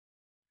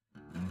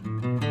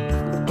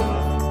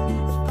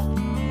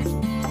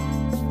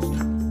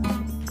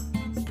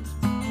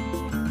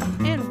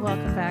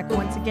welcome back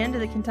once again to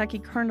the Kentucky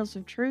Kernels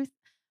of Truth.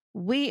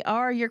 We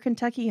are your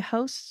Kentucky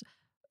hosts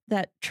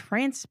that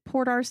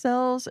transport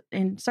ourselves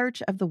in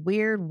search of the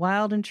weird,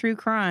 wild, and true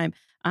crime.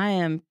 I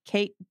am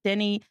Kate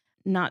Denny,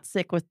 not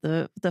sick with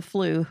the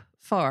flu,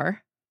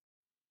 far.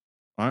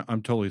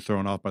 I'm totally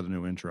thrown off by the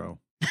new intro.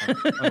 I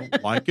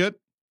don't like it.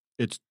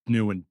 It's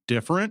new and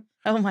different.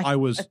 Oh my! I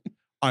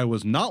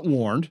was not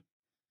warned.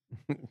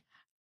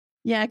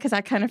 Yeah, because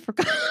I kind of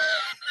forgot.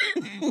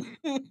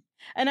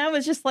 And I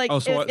was just like,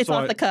 it's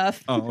off the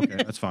cuff. Oh, okay.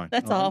 That's fine.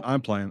 That's all. I'm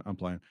playing.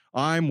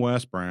 I'm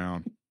Wes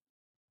Brown.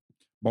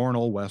 Born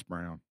old Wes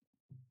Brown.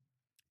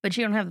 But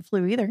you don't have the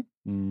flu either.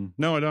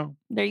 No, I don't.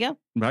 There you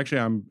go.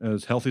 Actually, I'm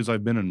as healthy as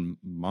I've been in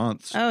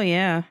months. Oh,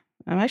 yeah.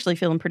 I'm actually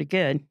feeling pretty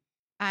good.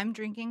 I'm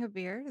drinking a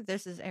beer.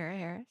 This is Era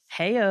Harris.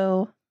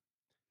 Heyo.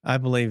 I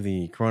believe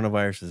the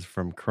coronavirus is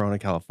from Corona,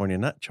 California,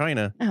 not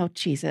China. Oh,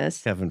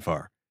 Jesus. Kevin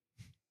Farr.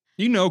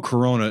 You know,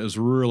 Corona is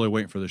really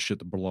waiting for this shit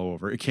to blow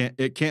over. It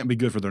can't be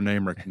good for their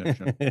name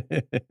recognition.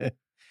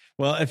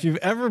 Well, if you've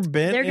ever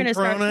been in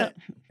Corona start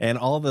and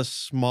all the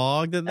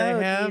smog that they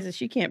have, Jesus,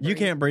 you can't breathe. You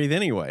can't breathe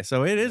anyway.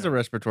 So it is a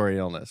respiratory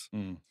illness.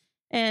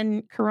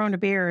 And Corona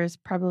beer is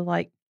probably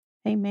like,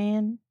 hey,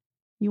 man,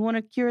 you want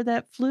to cure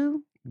that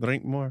flu?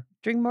 Drink more.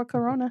 Drink more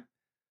Corona.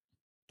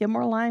 Get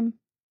more lime.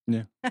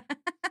 Yeah.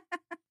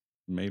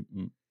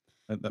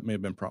 That may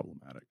have been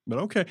problematic, but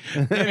okay.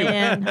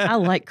 Man, I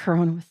like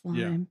Corona with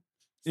lime.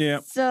 Yeah.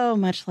 So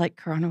much like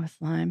Corona with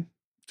lime.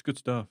 It's good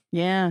stuff.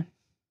 Yeah.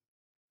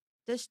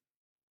 Just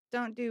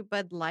don't do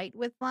Bud Light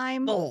with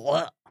lime.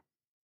 Oh.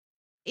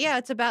 Yeah,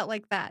 it's about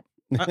like that.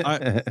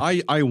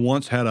 I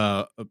once had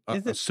a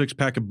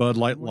 6-pack of Bud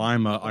Light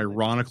lime.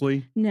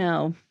 Ironically,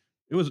 No.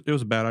 it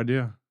was a bad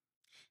idea.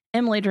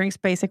 Emily drinks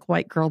basic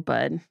white girl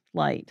Bud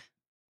Light.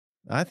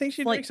 I think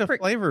she Like drinks a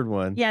flavored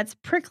one. Yeah, it's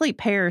prickly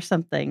pear or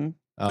something.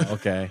 Oh,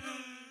 okay.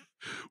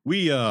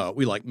 We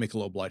like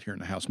Michelob Light here in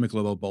the house.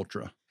 Michelob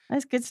Ultra.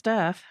 That's good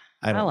stuff.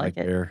 I don't like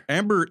it. beer.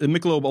 Amber, the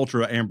Michelob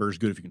Ultra Amber is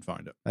good if you can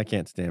find it. I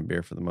can't stand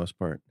beer for the most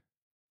part.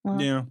 Well,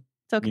 Yeah.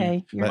 It's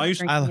okay. Yeah.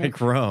 You're I like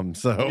rum,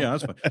 so Yeah,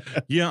 that's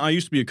fine. Yeah, I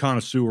used to be a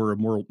connoisseur of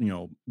more,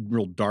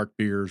 real dark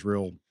beers,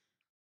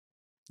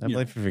 I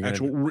believe if you're gonna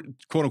actual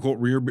quote unquote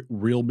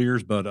real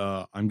beers, but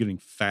I'm getting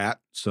fat,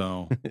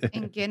 so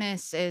And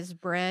Guinness is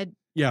bread.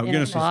 yeah, in a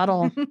Guinness is,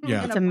 bottle.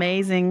 yeah, It's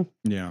amazing.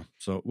 yeah.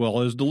 So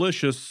well, it's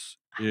delicious.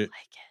 I like it.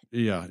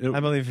 Yeah, I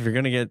believe if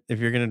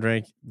you're gonna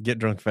drink, get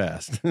drunk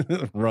fast.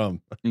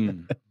 Rum.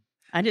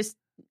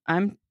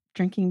 I'm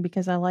drinking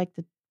because I like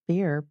the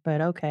beer,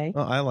 but okay.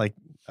 Well, I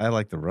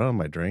like the rum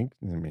I drink.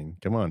 I mean,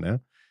 come on now.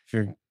 If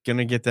you're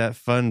gonna get that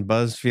fun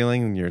buzz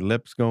feeling and your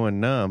lips going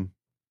numb,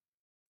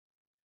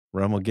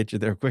 rum will get you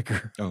there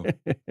quicker. Oh.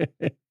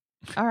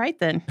 All right,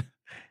 then.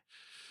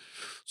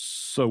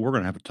 So we're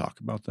gonna have to talk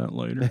about that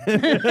later,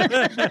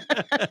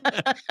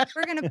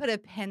 We're going to put a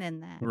pin in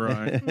that.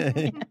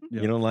 right?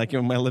 You don't like it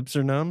when my lips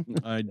are numb?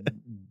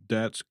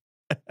 That's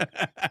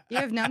You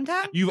have numb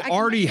tongue? you've I can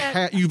already make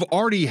that-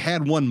 already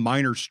had one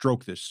minor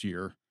stroke this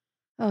year.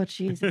 Oh,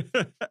 Jesus.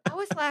 That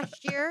was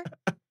last year.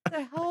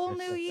 The whole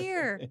new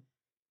year.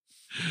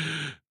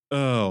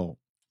 Oh,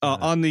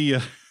 on the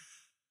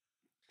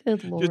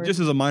Good Lord. just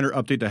as a minor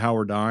update to how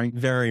we're dying.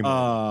 Very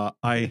much.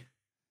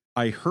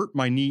 I hurt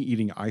my knee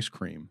eating ice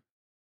cream.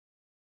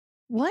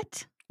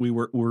 What? We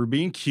were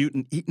being cute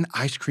and eating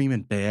ice cream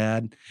in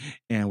bed,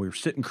 and we were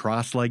sitting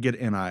cross-legged,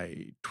 and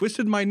I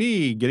twisted my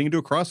knee getting into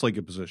a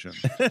cross-legged position.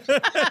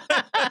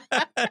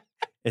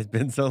 It's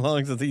been so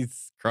long since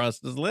he's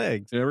crossed his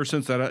legs. Ever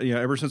since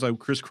I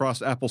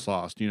crisscrossed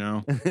applesauce,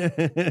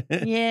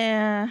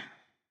 Yeah.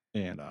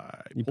 and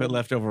You put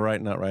left over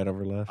right, not right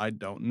over left. I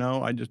don't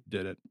know. I just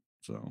did it.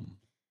 So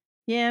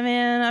Yeah,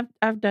 man.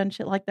 I've done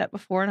shit like that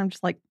before, and I'm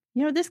just like,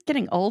 this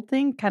getting old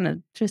thing kind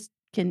of just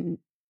can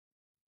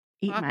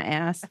eat Fuck. my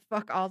ass.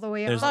 Fuck all the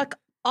way There's- off. Fuck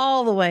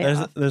all the way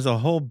off. There's a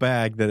whole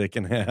bag that it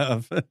can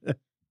have.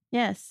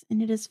 Yes,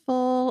 and it is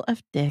full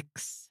of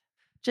dicks.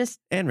 Just,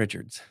 And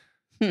Richards.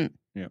 what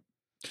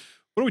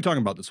are we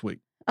talking about this week?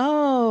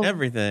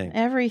 Everything.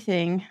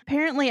 Everything.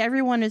 Apparently,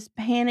 everyone is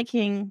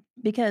panicking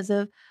because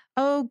of,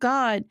 oh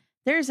God,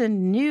 there's a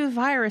new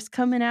virus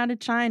coming out of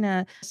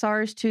China,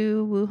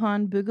 SARS-2,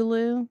 Wuhan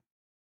Boogaloo.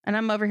 And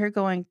I'm over here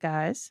going,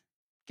 guys,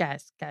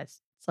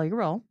 slow your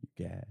roll.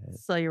 Yes.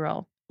 Slow your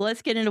roll.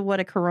 Let's get into what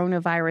a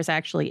coronavirus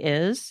actually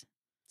is.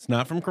 It's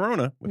not from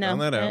Corona. We found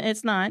that out.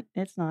 It's not.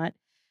 It's not.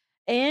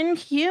 In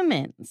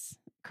humans,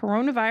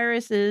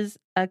 coronavirus is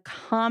a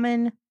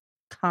common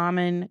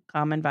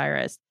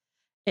virus.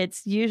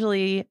 It's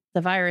usually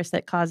the virus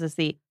that causes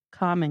the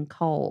common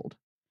cold.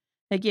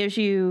 It gives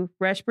you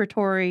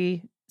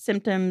respiratory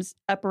symptoms,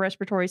 upper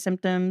respiratory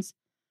symptoms.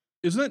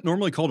 Isn't it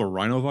normally called a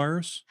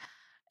rhinovirus?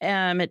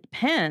 It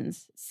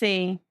depends.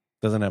 See,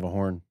 Doesn't have a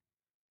horn.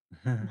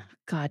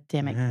 God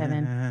damn it,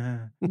 Kevin.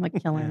 I'm gonna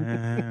kill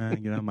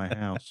him. Get out of my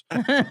house.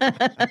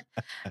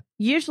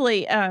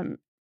 Usually,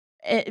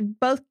 it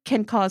both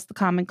can cause the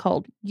common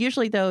cold.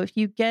 Usually, though, if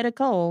you get a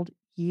cold,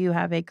 you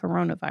have a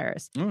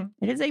coronavirus. All right.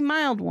 It is a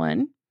mild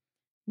one.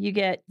 You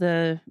get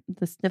the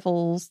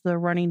sniffles, the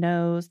runny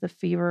nose, the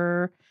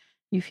fever.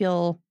 You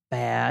feel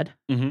bad,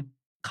 Mhm.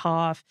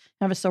 cough,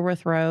 have a sore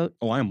throat.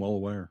 Oh, I am well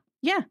aware.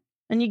 Yeah.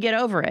 And you get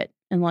over it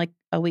in like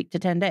a week to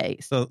 10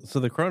 days. So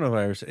the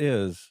coronavirus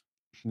is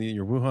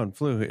your Wuhan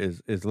flu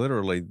is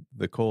literally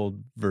the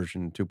cold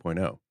version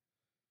 2.0.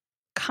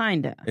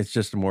 Kinda. It's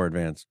just a more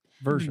advanced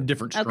version.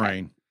 Different Okay.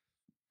 strain.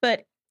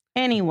 But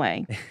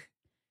anyway,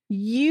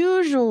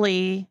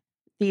 usually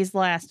these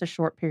last a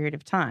short period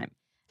of time.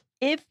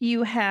 If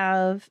you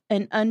have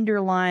an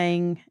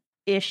underlying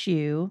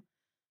issue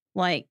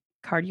like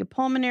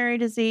cardiopulmonary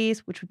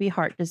disease, which would be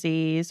heart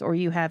disease, or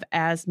you have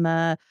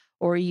asthma,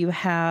 or you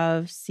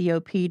have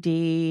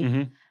COPD,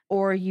 Mhm.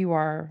 or you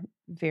are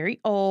very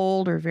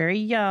old or very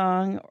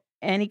young,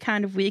 any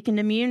kind of weakened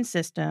immune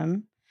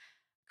system,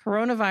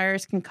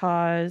 coronavirus can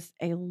cause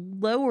a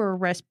lower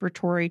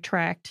respiratory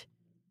tract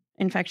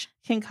infection,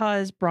 can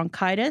cause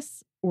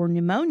bronchitis or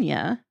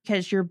pneumonia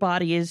because your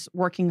body is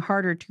working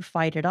harder to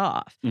fight it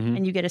off, Mhm.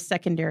 and you get a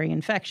secondary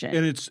infection.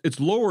 And it's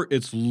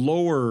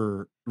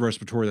lower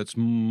respiratory that's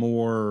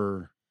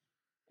more.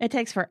 It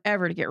takes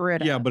forever to get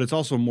rid of. Yeah, but it's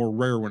also more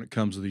rare when it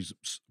comes to these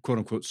quote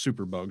unquote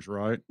super bugs,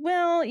 right?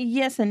 Well,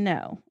 yes and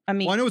no. I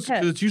mean, Well, I know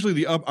it's usually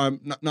the up. I'm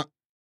not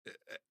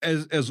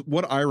as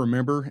what I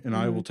remember, and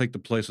I will take the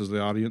place as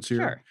the audience here.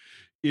 sure.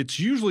 It's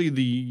usually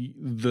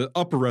the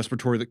upper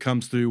respiratory that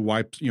comes through,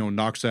 wipes,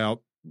 knocks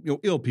out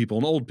ill people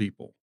and old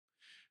people,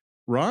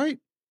 right?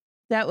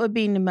 That would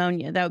be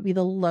pneumonia. That would be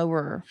the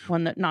lower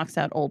one that knocks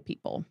out old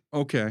people.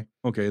 Okay,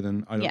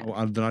 then I don't Yeah.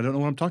 know. Then I don't know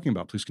what I'm talking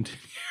about. Please continue.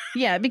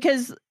 Yeah,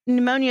 because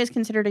pneumonia is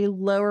considered a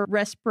lower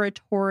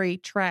respiratory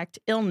tract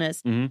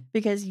illness Mhm.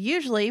 because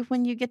usually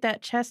when you get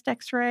that chest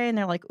x-ray and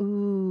they're like,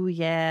 ooh,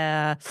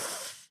 yeah,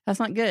 that's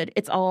not good.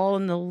 It's all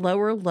in the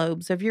lower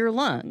lobes of your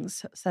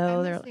lungs.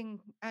 So they're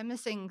I'm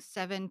missing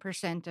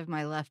 7% of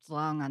my left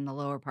lung on the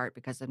lower part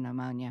because of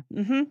pneumonia.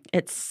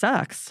 it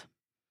sucks.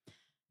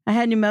 I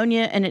had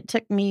pneumonia and it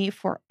took me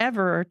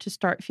forever to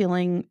start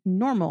feeling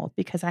normal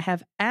because I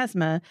have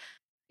asthma.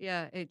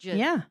 Yeah, it just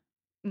Yeah,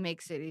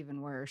 makes it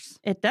even worse.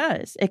 it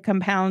does. It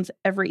compounds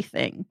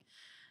everything.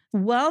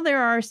 While there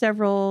are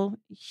several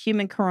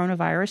human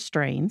coronavirus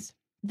strains,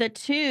 the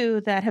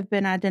two that have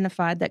been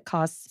identified that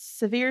cause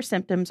severe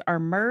symptoms are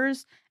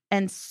MERS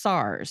and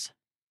SARS.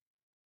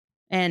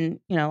 And,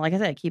 like I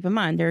said, keep in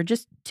mind, there are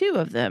just two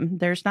of them.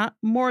 There's not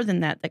more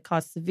than that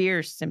cause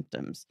severe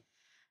symptoms.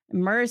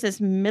 MERS is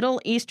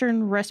Middle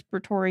Eastern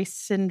Respiratory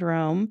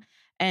Syndrome,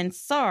 and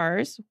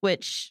SARS,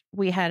 which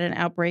we had an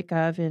outbreak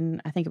of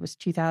in, I think it was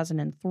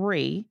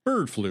 2003.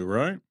 Bird flu,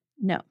 right?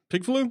 No,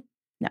 Pig flu?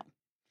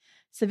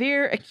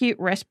 Severe Acute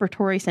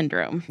Respiratory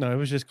Syndrome. No, it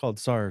was just called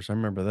SARS. I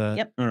remember that.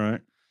 Yep. All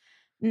right.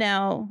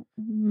 Now,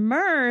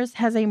 MERS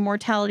has a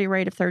mortality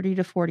rate of 30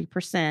 to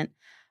 40%,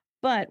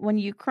 but when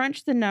you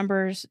crunch the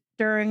numbers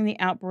during the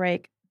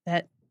outbreak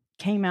that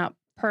came out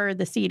per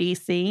the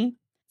CDC,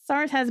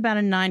 SARS has about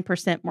a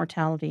 9%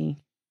 mortality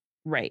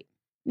rate.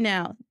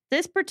 Now,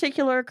 this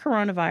particular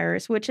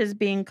coronavirus, which is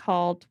being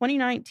called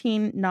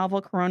 2019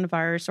 novel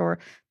coronavirus or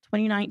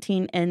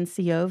 2019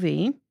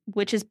 nCoV,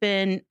 which has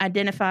been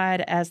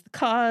identified as the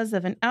cause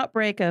of an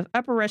outbreak of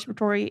upper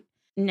respiratory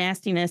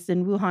nastiness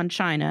in Wuhan,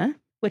 China,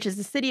 which is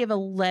a city of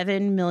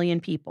 11 million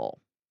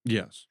people.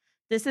 Yes.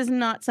 This is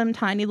not some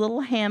tiny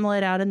little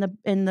hamlet out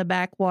in the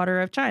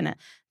backwater of China.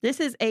 This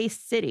is a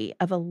city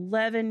of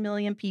 11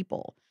 million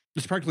people.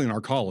 It's practically an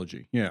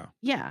arcology. Yeah.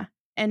 Yeah.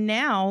 And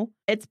now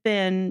it's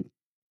been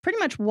pretty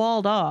much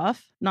walled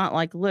off, not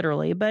like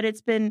literally, but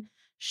it's been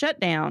shut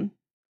down.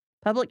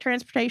 Public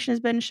transportation has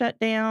been shut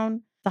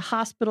down. The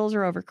hospitals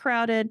are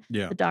overcrowded.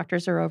 Yeah. The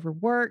doctors are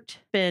overworked.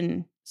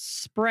 Been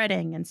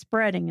spreading and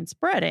spreading and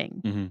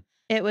spreading. Mm-hmm.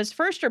 It was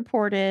first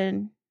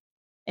reported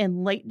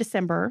in late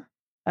December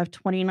of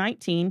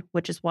 2019,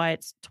 which is why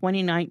it's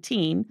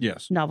 2019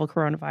 Yes. novel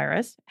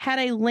coronavirus, had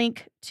a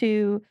link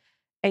to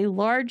a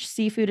large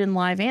seafood and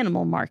live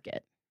animal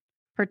market,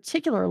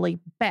 particularly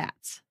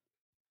bats.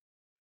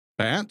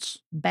 Bats?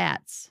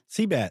 Bats.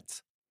 Sea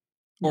bats.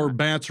 Or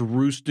bats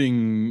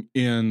roosting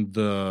in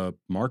the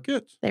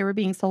market? They were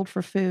being sold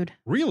for food.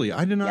 Really?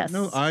 I did not Yes.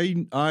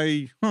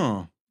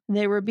 know.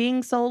 They were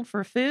being sold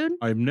for food,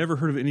 I've never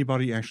heard of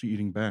anybody actually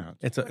eating bats.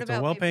 It's What a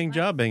about well-paying baby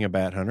job being a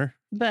bat hunter.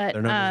 but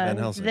They're known as Van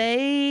Helsing.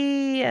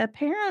 they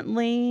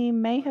apparently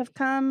may have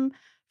come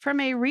from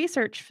a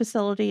research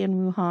facility in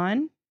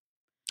Wuhan,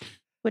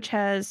 which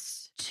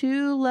has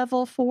 2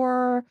 level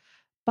 4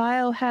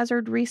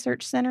 biohazard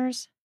research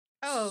centers.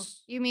 Oh,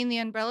 you mean the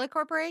Umbrella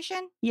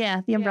Corporation?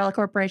 Yeah, the Umbrella Yeah.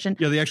 Corporation.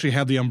 Yeah, they actually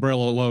have the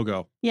umbrella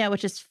logo. Yeah,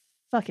 which is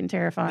fucking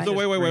terrifying. So just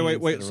green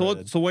wait. instead of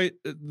red. So wait.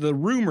 The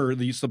rumor,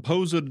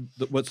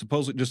 what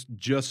supposedly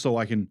just so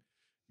I can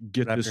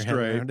get Wrap this your head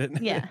straight. around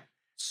it. Yeah.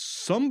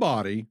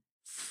 Somebody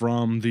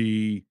from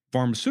the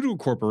pharmaceutical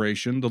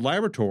corporation, the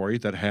laboratory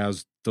that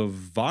has the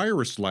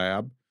virus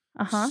lab,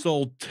 Uh-huh.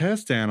 sold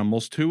test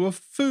animals to a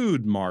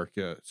food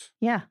market.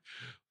 Yeah.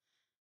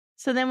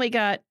 So then we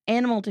got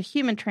animal to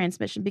human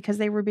transmission because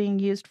they were being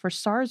used for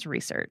SARS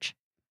research.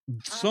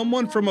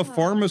 Someone from a Oh.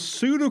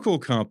 pharmaceutical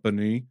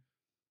company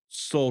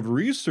sold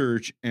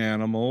research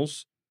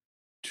animals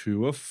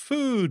to a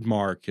food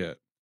market.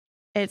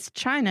 It's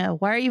China.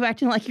 Why are you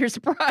acting like you're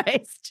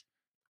surprised?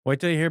 Wait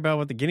till you hear about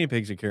what the guinea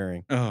pigs are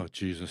carrying, Oh,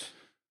 Jesus.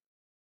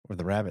 or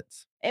the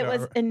rabbits. It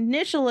was Or-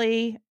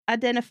 initially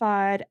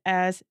identified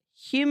as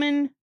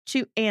human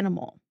to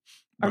animal,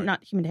 or Right.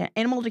 not human to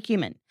animal to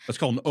human. That's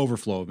called an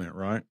overflow event,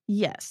 right?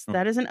 Yes, Oh.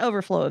 that is an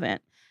overflow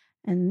event.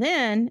 And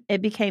then it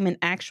became an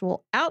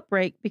actual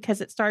outbreak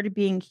because it started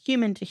being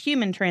human to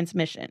human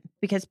transmission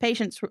because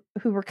patients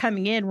who were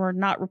coming in were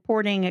not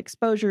reporting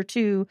exposure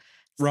to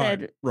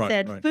said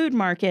Right. food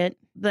market,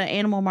 the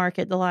animal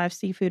market, the live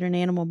seafood and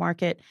animal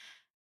market.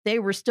 They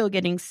were still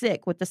getting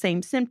sick with the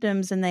same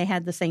symptoms and they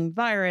had the same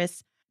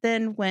virus,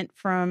 then went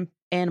from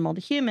animal to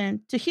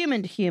human to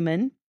human to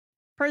human.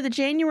 Per the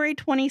January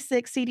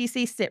 26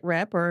 CDC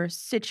SITREP or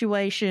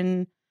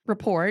situation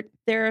report,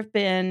 there have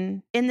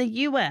been, in the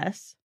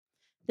U.S.,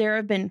 there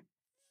have been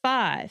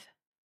five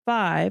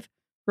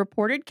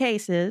reported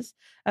cases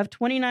of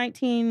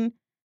 2019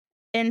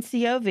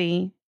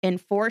 NCOV in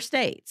 4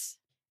 states: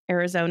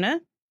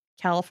 Arizona,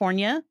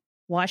 California,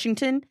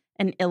 Washington,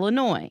 and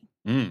Illinois.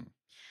 Mm.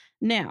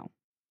 Now,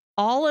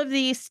 all of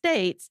these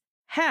states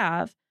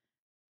have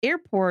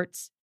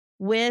airports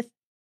with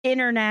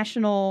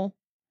international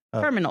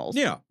terminals.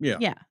 Yeah.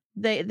 Yeah.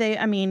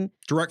 I mean,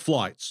 Direct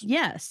flights.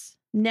 yes.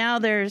 Now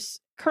there's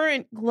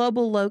current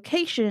global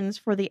locations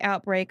for the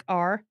outbreak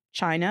are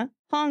China,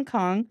 Hong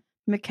Kong,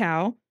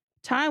 Macau,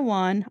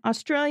 Taiwan,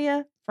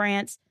 Australia,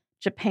 France,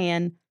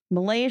 Japan,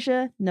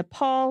 Malaysia,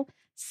 Nepal,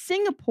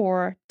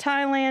 Singapore,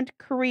 Thailand,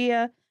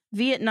 Korea,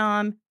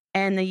 Vietnam,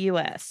 and the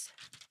US.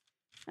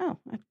 Oh,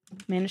 I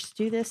managed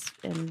to do this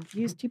and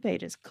use 2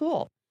 pages.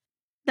 Cool.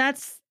 That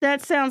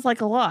sounds like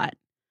a lot,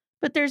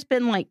 but there's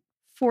been like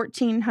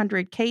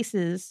 1,400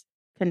 cases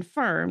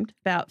confirmed,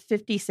 about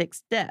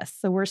 56 deaths.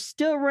 So we're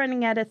still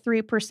running at a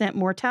 3%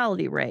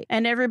 mortality rate.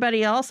 And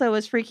everybody also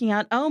is freaking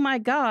out, oh my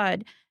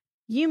God,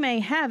 you may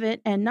have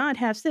it and not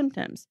have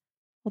symptoms.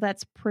 Well,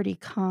 that's pretty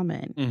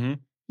common. Mm-hmm.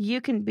 You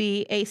can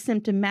be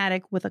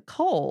asymptomatic with a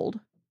cold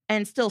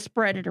and still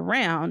spread it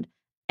around,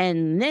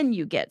 and then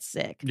you get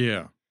sick.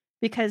 Yeah.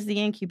 Because the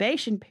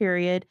incubation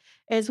period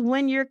is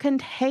when you're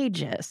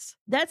contagious.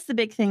 That's the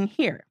big thing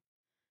here.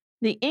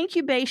 The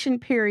incubation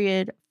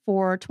period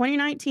for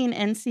 2019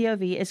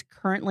 NCOV is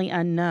currently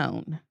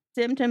unknown.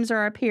 Symptoms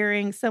are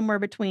appearing somewhere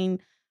between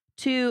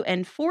 2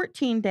 and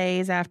 14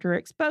 days after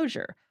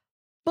exposure.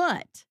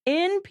 But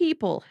in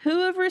people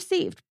who have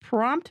received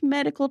prompt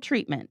medical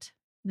treatment,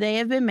 they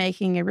have been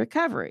making a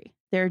recovery.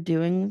 They're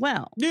doing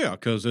well. Yeah,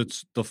 because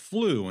it's the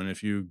flu. And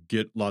if you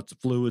get lots of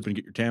fluids and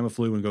get your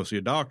Tamiflu and go see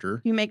a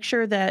doctor. You make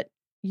sure that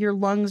your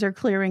lungs are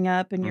clearing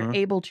up and you're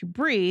able to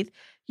breathe,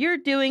 you're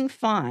doing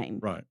fine.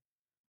 Right.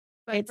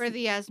 But for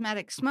the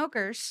asthmatic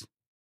smokers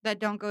that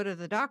don't go to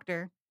the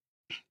doctor,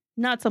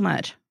 not so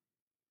much.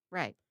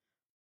 Right.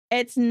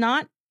 It's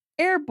not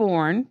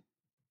airborne.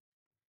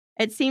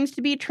 It seems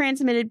to be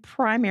transmitted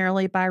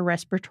primarily by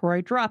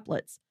respiratory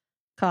droplets,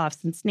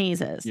 coughs and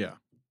sneezes. Yeah.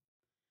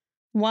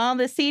 While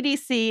the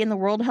CDC and the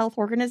World Health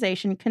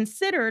Organization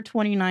consider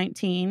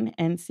 2019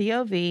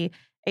 NCOV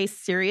a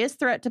serious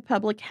threat to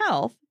public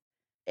health,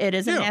 it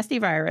is a nasty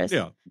virus.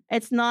 Yeah.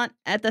 It's not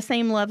at the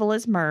same level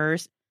as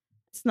MERS.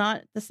 It's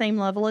not the same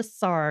level as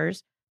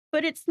SARS,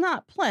 but it's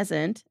not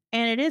pleasant,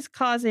 and it is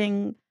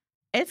causing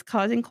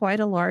quite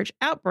a large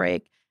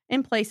outbreak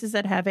in places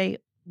that have a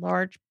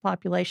large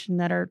population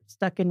that are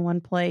stuck in one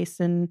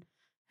place and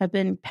have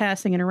been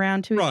passing it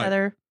around to each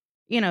other.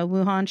 You know,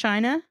 Wuhan,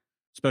 China.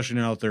 Especially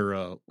now that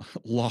they're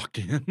locked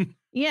in.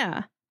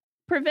 Yeah.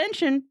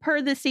 Prevention,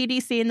 per the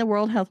CDC and the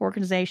World Health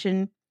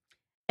Organization,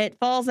 it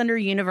falls under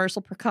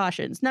universal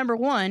precautions. Number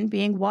 1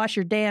 being wash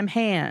your damn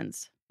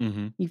hands.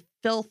 Mm-hmm. You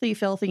filthy,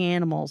 filthy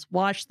animals.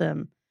 Wash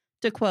them.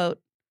 To quote,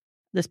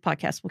 this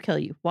podcast will kill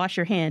you. Wash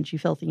your hands, you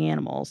filthy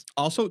animals.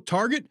 Also,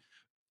 Target,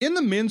 in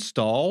the men's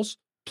stalls,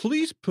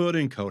 please put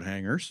in coat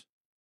hangers.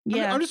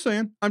 Yeah. I'm just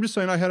saying.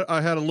 I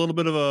had a little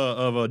bit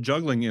of a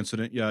juggling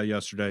incident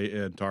yesterday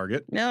at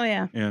Target. Oh,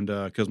 yeah. And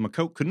because my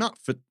coat could not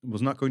fit,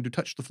 was not going to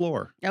touch the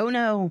floor. Oh,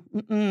 no.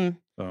 Mm-mm.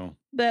 So.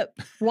 But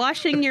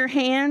washing your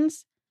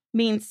hands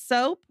means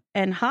soap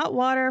and hot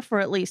water for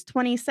at least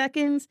 20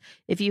 seconds.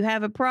 If you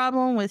have a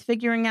problem with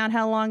figuring out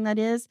how long that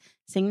is,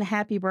 sing the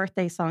happy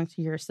birthday song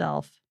to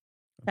yourself.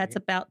 That's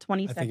about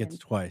 20 seconds. I think it's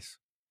twice.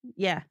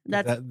 Yeah.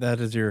 That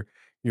is your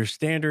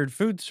standard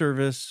food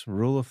service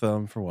rule of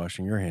thumb for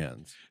washing your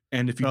hands.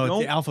 And if you it's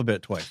don't, the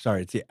alphabet twice.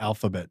 Sorry, it's the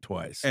alphabet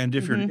twice. And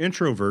if you're an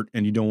introvert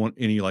and you don't want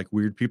any like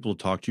weird people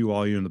to talk to you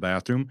while you're in the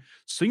bathroom,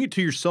 sing it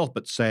to yourself,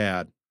 but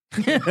sad.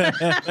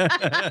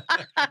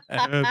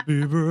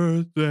 Happy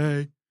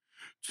birthday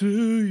to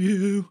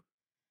you.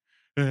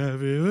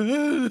 Happy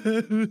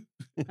birthday.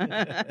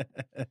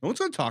 No one's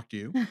going to talk to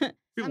you.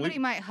 Somebody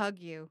might hug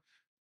you.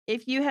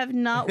 If you have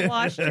not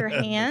washed your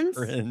hands,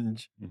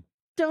 Cringe.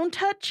 don't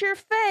touch your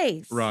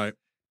face. Right.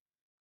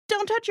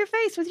 don't touch your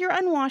face with your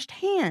unwashed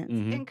hands.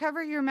 Mhm. And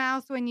cover your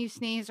mouth when you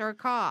sneeze or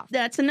cough.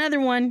 That's another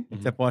one.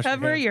 Except wash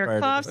Cover hands your prior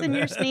to coughs doing and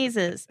your that.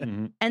 sneezes,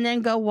 Mhm. and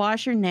then go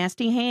wash your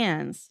nasty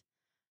hands.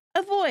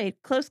 Avoid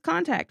close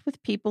contact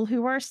with people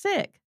who are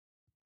sick.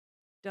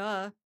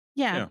 Duh.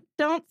 Yeah.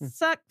 Don't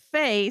suck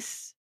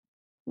face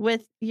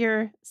with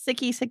your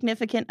sicky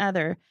significant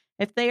other.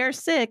 If they are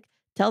sick,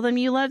 tell them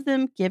you love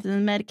them, give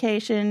them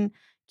medication,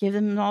 give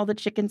them all the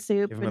chicken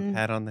soup. Give him a and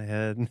pat on the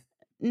head.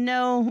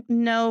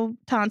 no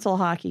tonsil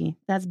hockey.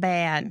 That's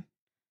bad.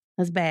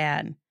 That's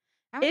bad.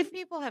 How many If-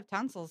 people have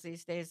tonsils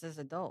these days as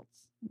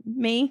adults?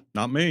 Me,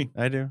 Not me.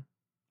 I do.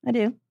 I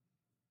do.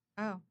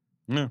 Oh.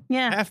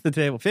 Yeah. Half the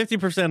table.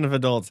 50% of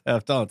adults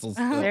have tonsils.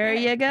 There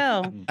you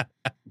go.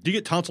 Do you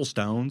get tonsil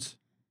stones?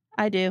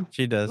 I do.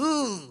 She does.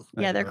 Ugh.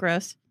 Yeah, they're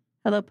gross.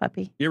 Hello,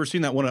 puppy. You ever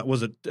seen that one?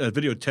 Was it a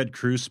video of Ted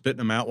Cruz spitting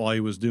them out while he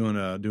was doing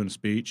a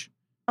speech?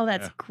 Oh,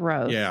 that's Yeah.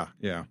 gross. Yeah,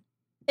 yeah.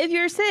 If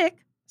you're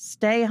sick,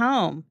 stay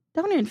home.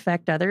 Don't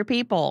infect other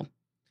people.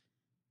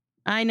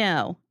 I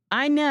know.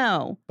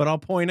 But I'll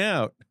point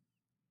out,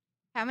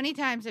 How many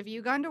times have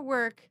you gone to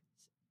work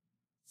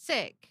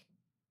sick,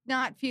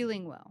 not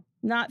feeling well?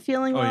 Not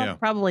feeling Oh, well? yeah.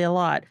 Probably a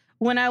lot.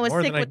 When I was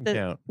more sick than I with can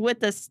count.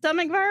 the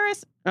stomach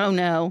virus, oh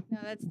no. No,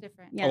 that's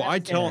different. Yeah, I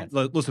that's tell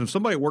different. listen, if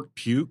somebody at work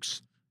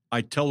pukes,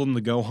 I tell them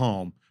to go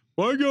home.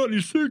 Well, I got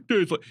any sick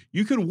days? Like,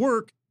 you can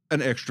work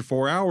an extra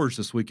 4 hours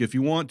this week if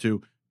you want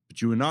to,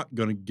 but you are not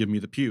going to give me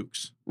the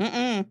pukes.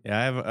 Mm-mm. yeah,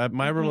 I have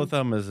my rule of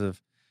thumb is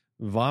if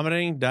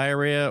vomiting,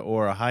 diarrhea,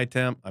 or a high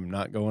temp, I'm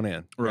not going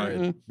in. Right.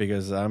 Mm-mm.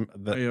 Because I'm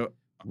the Yeah,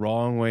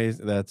 wrong ways.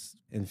 That's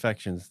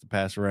infections to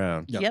pass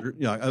around. yeah, Yep.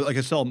 yeah. Like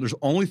I said, there's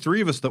only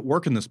 3 of us that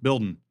work in this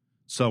building,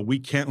 so we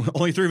can't.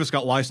 Only 3 of us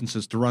got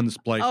licenses to run this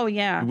place. Oh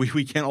yeah.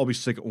 We can't all be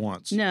sick at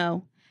once.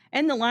 No.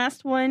 And the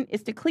last one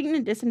is to clean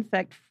and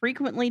disinfect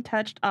frequently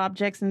touched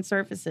objects and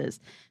surfaces.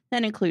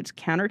 That includes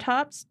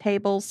countertops,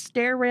 tables,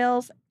 stair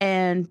rails,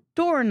 and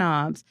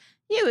doorknobs.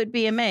 You would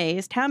be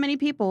amazed how many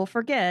people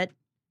forget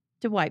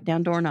to wipe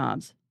down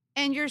doorknobs.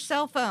 And your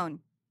cell phone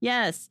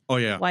Yes, Oh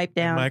yeah. wipe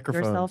down your cell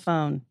microphones.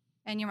 phone.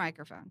 and your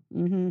microphone.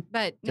 Mm-hmm.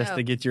 But Just no,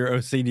 to get your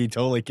OCD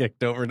totally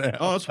kicked over now.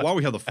 Oh, that's why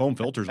we have the foam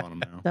filters on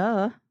them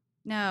now. Duh.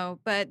 no,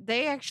 but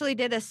they actually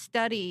did a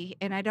study,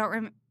 and I don't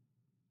remember.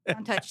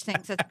 Don't touch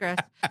things. That's gross.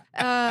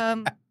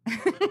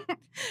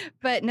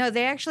 But no,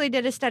 they actually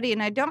did a study,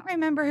 and I don't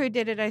remember who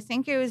did it. I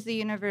think it was the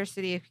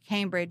University of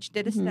Cambridge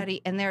did a Mhm.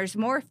 study, and there's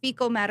more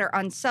fecal matter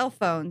on cell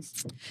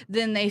phones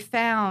than they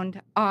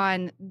found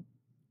on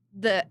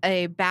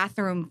a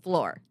bathroom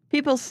floor.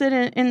 People sit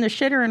in the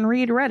shitter and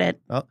read Reddit.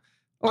 Oh.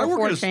 Or I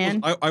work,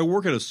 4chan. I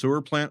work at a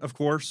sewer plant, of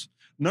course.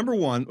 Number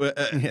one,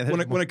 Yeah,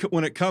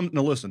 when it comes,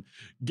 now listen,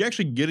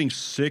 actually getting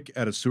sick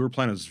at a sewer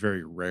plant is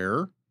very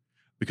rare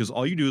because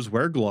all you do is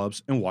wear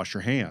gloves and wash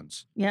your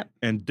hands. Yep.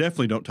 And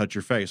definitely don't touch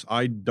your face.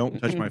 I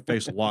don't touch my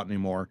face a lot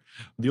anymore.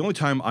 The only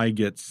time I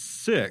get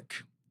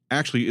sick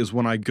actually is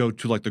when I go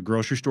to like the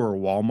grocery store or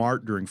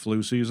Walmart during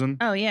flu season.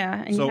 Oh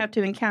yeah, and So- you have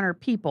to encounter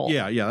people.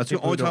 Yeah, that's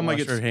People the only who don't time I wash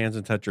get their sick. hands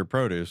and touch your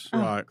produce. Oh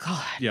Right.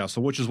 God. Yeah,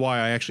 so which is why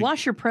I actually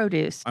Wash your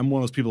produce. I'm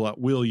one of those people that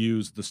will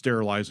use the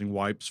sterilizing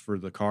wipes for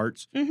the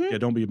carts. Mm-hmm. Yeah,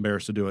 don't be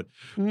embarrassed to do it.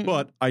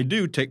 But I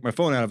do take my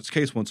phone out of its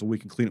case once a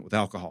week and clean it with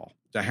alcohol.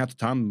 Half the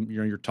time,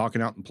 you're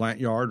talking out in the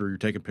plant yard or you're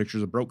taking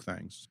pictures of broke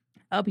things.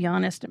 I'll be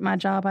honest, at my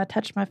job, I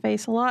touch my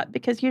face a lot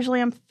because usually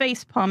I'm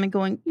face palming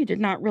going, you did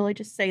not really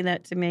just say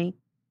that to me.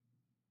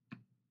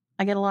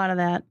 I get a lot of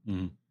that.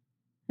 Mhm.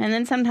 And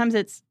then sometimes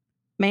it's,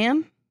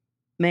 ma'am,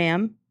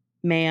 no,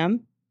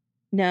 ma'am,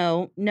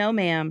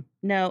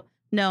 no,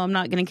 I'm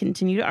not going to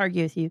continue to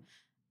argue with you.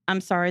 I'm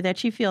sorry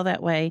that you feel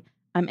that way.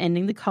 I'm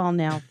ending the call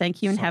now.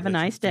 Thank you and Sorry have a that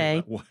you nice feel day.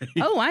 that way.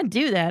 Oh, I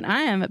do that.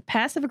 I am a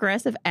passive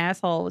aggressive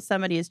asshole.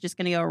 Somebody is just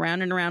going to go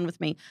around and around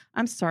with me.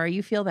 I'm sorry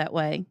you feel that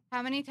way.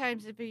 How many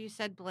times have you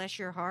said "bless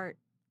your heart"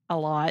 A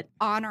lot.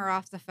 on or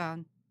off the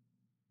phone?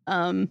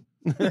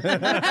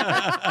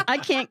 I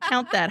can't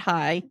count that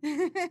high.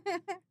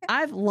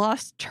 I've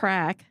lost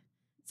track.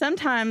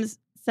 Sometimes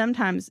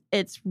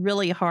it's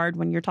really hard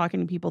when you're talking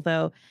to people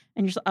though,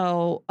 and you're just,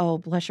 oh,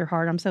 bless your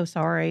heart. I'm so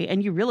sorry.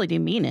 And you really do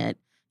mean it.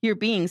 You're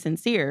being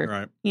sincere.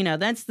 Right. You know,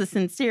 that's the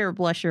sincere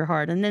bless your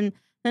heart. And then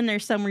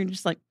there's somewhere you're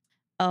just like,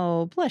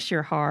 oh, bless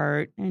your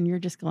heart. And you're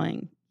just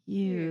going,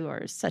 you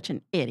are such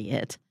an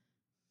idiot.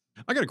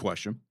 I got a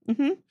question.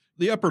 Mhm.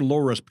 The upper and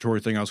lower respiratory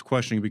thing I was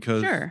questioning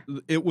because Sure.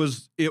 it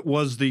was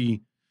the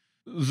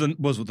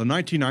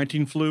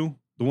 1919 flu,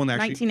 the one that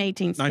actually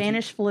 1918,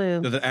 Spanish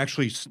flu. that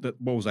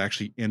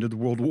actually ended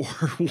World War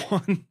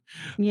One.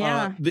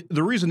 Yeah.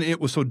 The reason it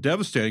was so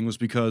devastating was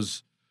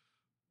because,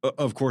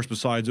 of course,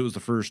 besides it was the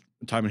first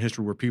time in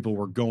history where people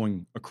were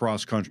going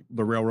across country,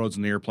 the railroads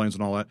and the airplanes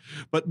and all that.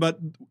 But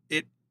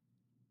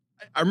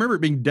I remember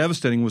it being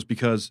devastating was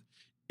because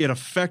it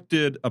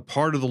affected a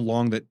part of the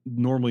lung that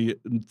normally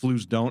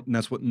flus don't, and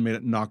that's what made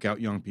it knock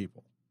out young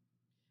people.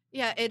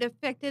 Yeah, it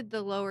affected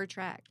the lower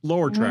tract.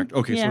 Lower Mhm. tract.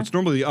 Okay, so Yeah. it's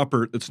normally the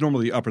upper. It's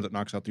normally the upper that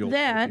knocks out the old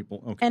That-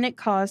 people. Okay. And it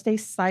caused a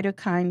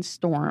cytokine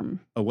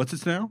storm. Oh, what's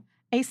it now?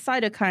 a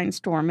cytokine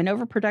storm, an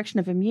overproduction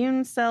of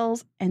immune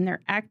cells and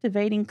their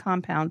activating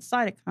compound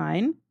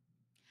cytokine,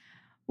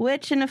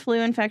 which in a flu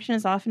infection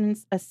is often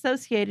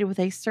associated with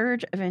a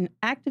surge of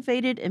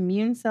inactivated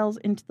immune cells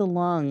into the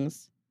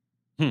lungs.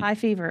 High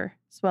fever,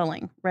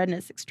 swelling,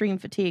 redness, extreme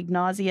fatigue,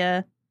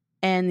 nausea,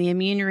 and the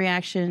immune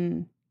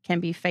reaction can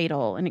be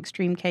fatal in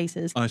extreme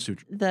cases. I see.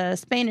 The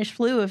Spanish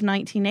flu of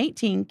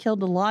 1918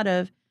 killed a lot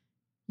of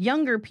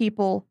younger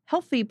people,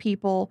 healthy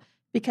people,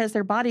 because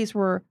their bodies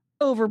were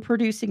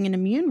overproducing an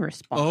immune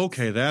response.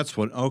 Okay, that's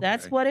what. Okay,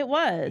 That's what it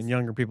was. And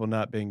younger people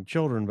not being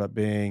children, but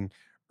being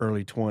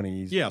early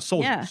 20s. Yeah,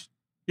 soldiers.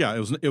 Yeah,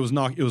 it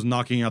was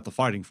knocking out the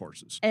fighting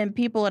forces. And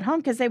people at home,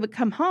 because they would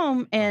come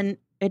home and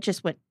it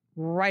just went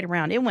right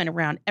around. It went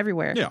around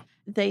everywhere. Yeah.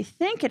 They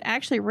think it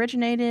actually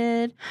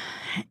originated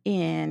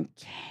in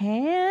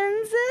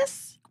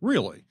Kansas.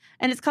 Really?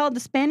 And it's called the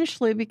Spanish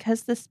flu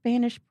because the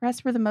Spanish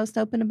press were the most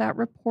open about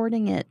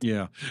reporting it.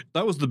 Yeah,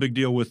 that was the big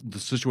deal with the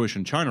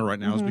situation in China right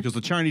now, is because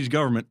the Chinese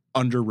government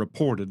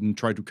underreported and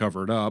tried to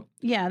cover it up.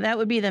 Yeah, that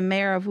would be the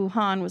mayor of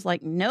Wuhan was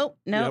like, nope.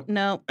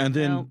 And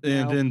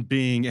then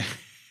being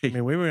I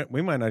mean,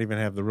 we might not even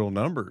have the real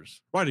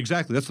numbers. right,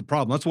 exactly. That's the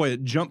problem. That's why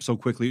it jumped so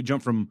quickly. It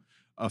jumped from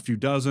a few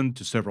dozen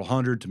to several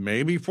hundred to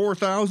maybe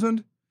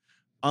 4,000.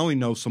 I only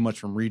know so much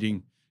from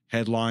reading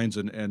headlines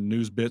and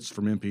news bits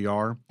from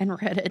NPR. And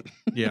Reddit.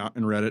 Yeah,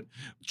 and Reddit.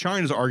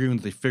 China's arguing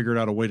that they figured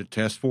out a way to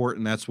test for it,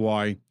 and that's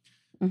why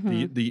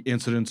the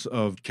incidence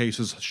of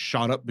cases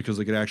shot up, because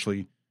they could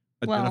actually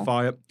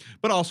identify it.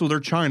 But also,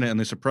 they're China and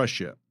they suppress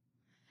shit.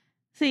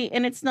 See,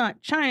 and it's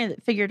not China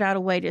that figured out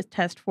a way to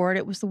test for it.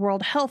 It was the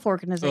World Health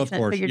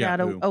Organization that figured out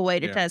a way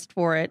to test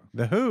for it.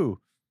 The WHO.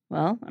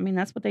 Well, I mean,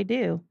 that's what they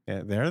do.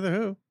 Yeah, they're the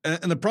WHO.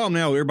 And the problem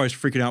now, everybody's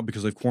freaking out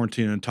because they've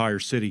quarantined an entire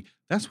city.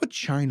 That's what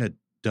China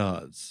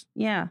does.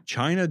 Yeah.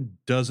 China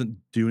doesn't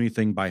do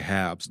anything by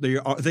halves. They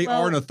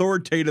are an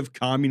authoritative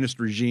communist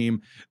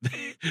regime.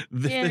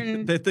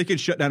 That they can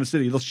shut down a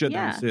city, they'll shut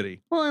down a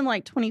city. Well, in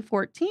like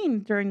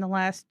 2014, during the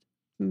last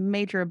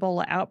major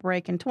Ebola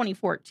outbreak in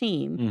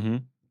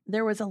 2014,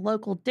 there was a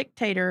local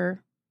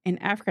dictator in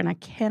Africa, and I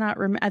cannot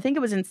remember. I think it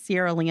was in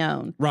Sierra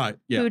Leone. Right.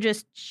 Yeah. Who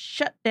just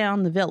shut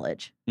down the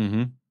village.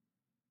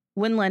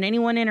 Wouldn't let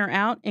anyone in or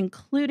out,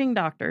 including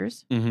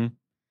doctors.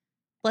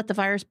 Let the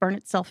virus burn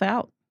itself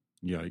out.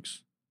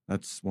 Yikes.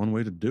 That's one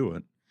way to do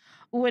it.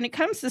 When it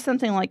comes to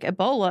something like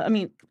Ebola, I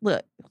mean,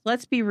 look,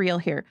 let's be real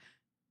here.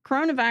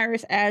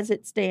 Coronavirus, as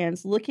it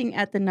stands, looking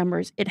at the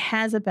numbers, it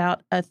has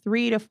about a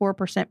 3 to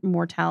 4%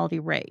 mortality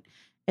rate.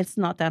 It's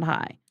not that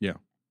high. Yeah.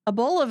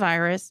 Ebola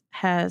virus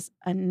has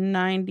a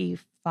 95%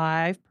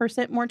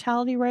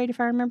 mortality rate,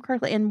 if I remember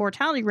correctly. And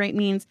mortality rate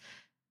means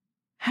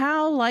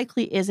how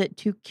likely is it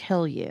to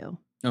kill you?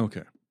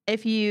 Okay.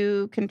 If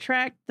you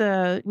contract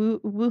the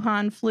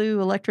Wuhan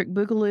flu, electric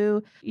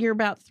boogaloo, you're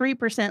about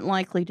 3%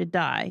 likely to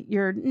die.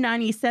 You're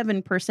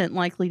 97%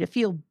 likely to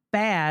feel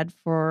bad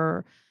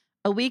for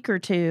a week or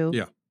two.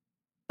 Yeah.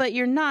 But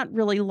you're not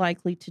really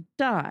likely to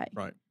die.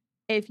 Right.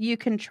 If you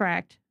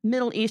contract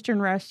Middle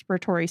Eastern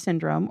Respiratory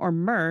Syndrome, or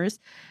MERS,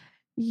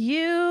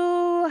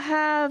 you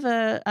have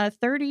a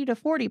 30 to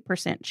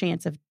 40%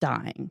 chance of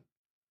dying.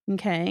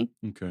 Okay.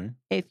 Okay.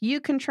 If you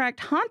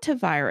contract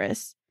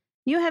hantavirus,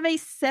 you have a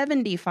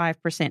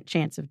 75%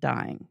 chance of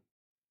dying.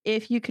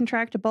 If you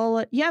contract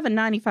Ebola, you have a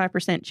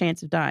 95%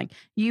 chance of dying.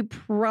 You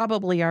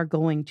probably are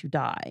going to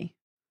die.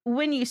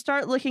 When you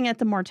start looking at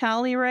the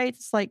mortality rates,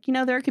 it's like,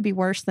 there could be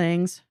worse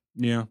things.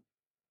 Yeah.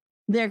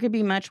 There could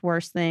be much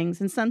worse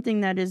things. And something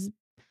that is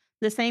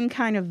the same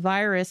kind of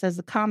virus as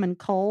the common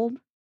cold,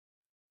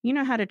 you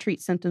know how to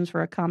treat symptoms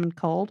for a common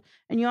cold.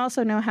 And you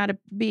also know how to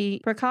be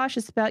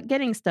precautious about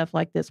getting stuff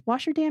like this.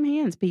 Wash your damn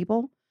hands,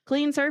 people.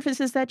 Clean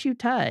surfaces that you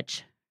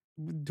touch.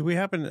 Do we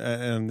happen,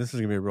 and this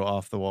is going to be a real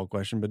off-the-wall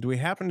question, but do we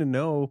happen to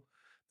know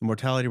the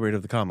mortality rate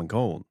of the common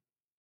cold?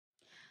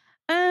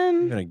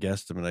 I'm going to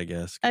guesstimate, I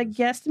guess. A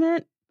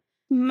guesstimate?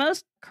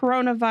 Most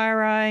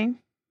coronavirus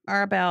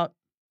are about,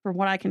 from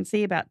what I can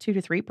see, about 2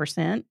 to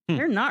 3%.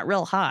 They're not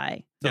real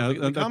high. So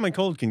the common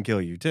cold can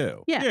kill you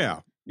too.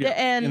 Yeah. Yeah.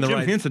 And Jim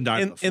Henson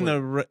died in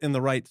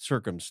the right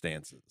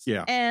circumstances.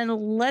 Yeah.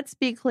 And let's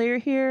be clear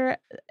here.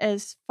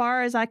 As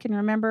far as I can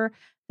remember,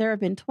 there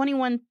have been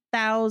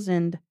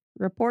 21,000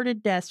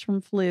 reported deaths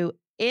from flu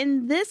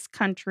in this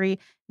country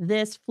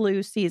this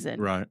flu season.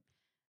 Right.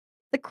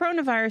 The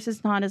coronavirus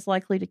is not as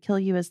likely to kill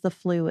you as the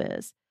flu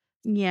is.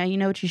 Yeah, you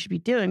know what you should be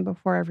doing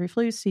before every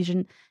flu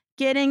season.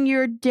 Getting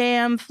your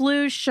damn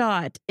flu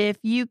shot if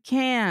you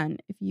can.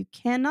 If you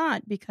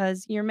cannot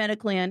because you're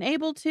medically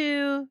unable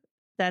to,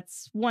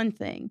 that's one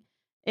thing.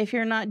 If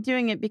you're not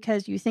doing it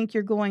because you think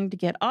you're going to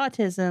get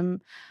autism,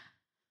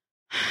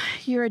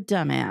 you're a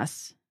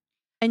dumbass.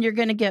 And you're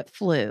going to get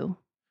flu.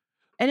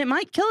 And it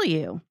might kill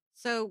you.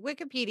 So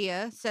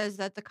Wikipedia says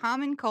that the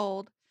common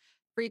cold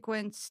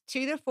frequents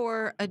 2 to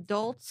 4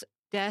 adults'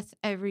 death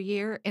every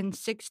year and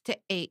 6 to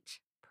 8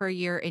 per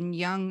year in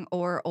young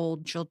or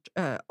old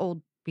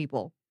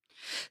people.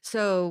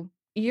 So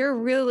you're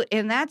really,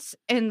 and that's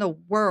in the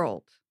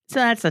world. So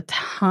that's a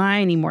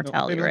tiny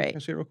mortality Can I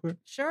rate. see it real quick?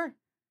 Sure.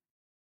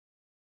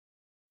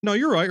 No,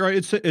 you're right. Right.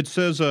 It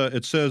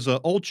says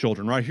old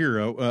children right here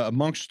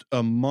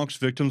amongst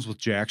victims with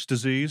Jack's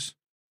disease.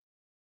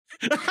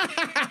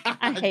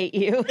 I hate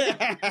you.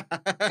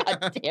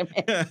 God damn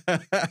it.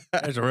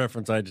 There's a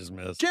reference I just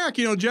missed. Jack,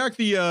 Jack,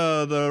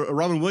 the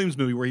Robin Williams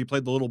movie where he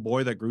played the little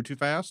boy that grew too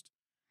fast.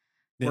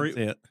 Didn't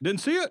see it.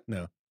 Didn't see it?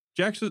 No.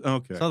 Jack's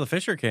okay. Saw The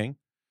Fisher King.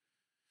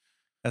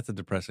 That's a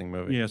depressing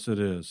movie. Yes, it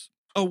is.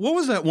 Oh, what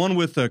was that one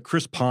with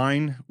Chris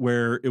Pine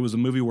where it was a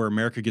movie where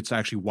America gets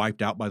actually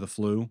wiped out by the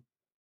flu?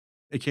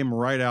 It came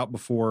right out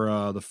before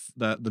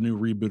the new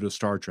reboot of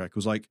Star Trek. It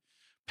was like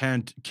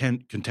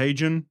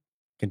Contagion.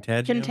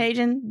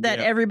 Contagion that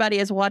Yeah. everybody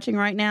is watching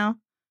right now.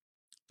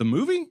 The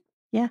movie?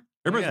 Yeah.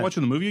 Everybody's Yeah.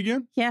 watching the movie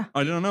again? Yeah.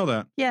 I didn't know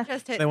that. Yeah.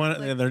 Just hit They want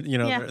Netflix. they're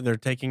Yeah. they're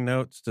taking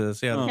notes to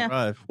see how Oh. they Yeah.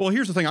 survive. Well,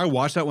 here's the thing. I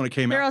watched that when it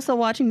came They're out. also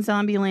watching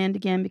Zombieland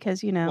again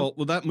because, Well,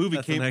 that movie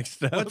That's the came. next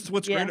step.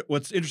 What's Yeah. great?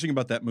 What's interesting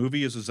about that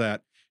movie is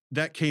that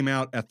came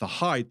out at the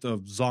height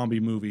of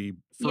zombie movie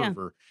Yeah.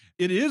 fervor.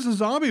 It is a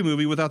zombie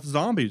movie without the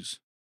zombies.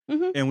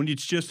 Mhm. And when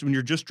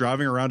you're just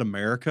driving around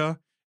America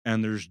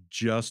and there's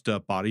just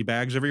body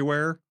bags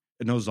everywhere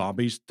and no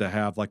zombies to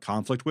have like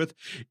conflict with,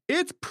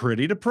 it's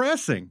pretty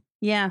depressing.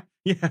 Yeah.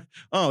 Yeah.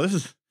 This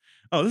is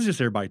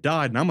just everybody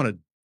died, and I'm gonna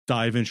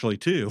die eventually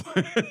too.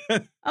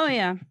 Oh,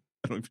 yeah.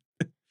 I don't-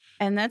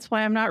 And that's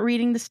why I'm not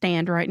reading The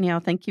Stand right now.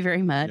 Thank you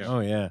very much. Oh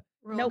yeah.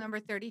 Rule Nope. number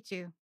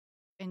 32.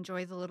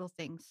 Enjoy the little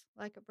things.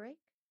 Like a break.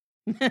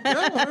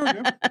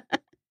 there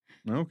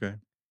we Okay.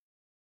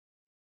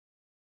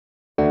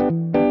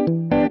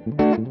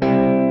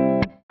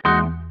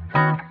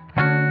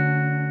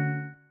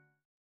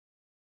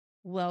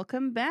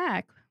 Welcome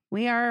back.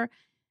 We are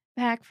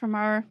back from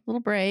our little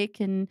break,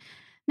 and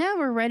now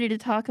we're ready to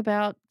talk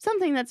about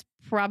something that's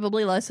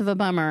probably less of a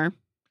bummer.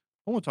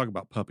 I want to talk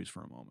about puppies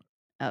for a moment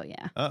Oh,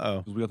 yeah. Uh-oh.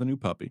 because we got the new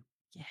puppy.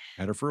 Yeah.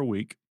 Had her for a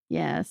week.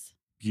 Yes.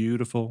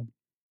 Beautiful,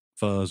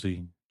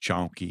 fuzzy,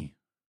 chonky,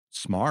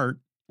 smart.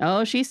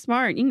 Oh, she's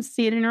smart. You can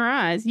see it in her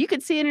eyes. You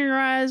could see it in her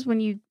eyes when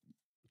you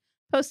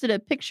posted a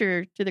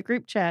picture to the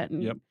group chat.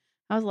 And Yep.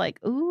 I was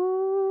like,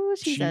 ooh,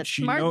 she's a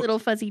She smart know- little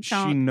fuzzy She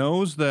chonk.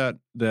 knows that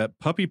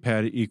puppy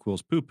pad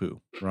equals poo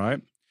poo,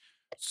 right?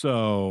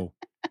 So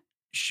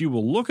she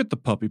will look at the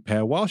puppy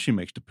pad while she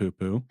makes the poo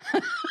poo.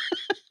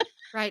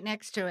 Right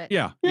next to it.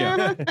 Yeah,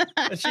 yeah,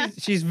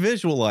 she's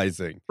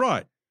visualizing.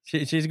 right.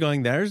 She's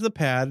going, there's the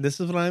pad. This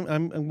is what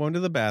I'm going to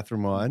the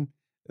bathroom on.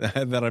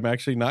 That I'm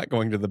actually not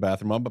going to the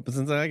bathroom on, but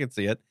since I can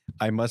see it,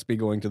 I must be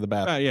going to the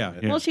bathroom. Yeah,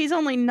 yeah. Well, she's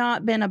only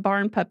not been a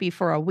barn puppy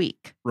for a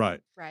week. Right.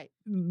 Right.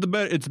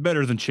 It's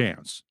better than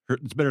chance.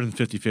 It's better than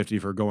 50-50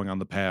 for going on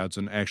the pads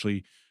and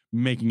actually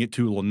making it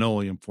to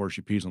linoleum before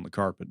she pees on the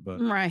carpet. But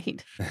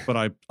Right.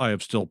 I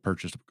have still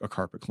purchased a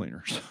carpet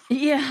cleaner. So.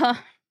 Yeah.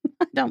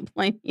 I don't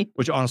blame you.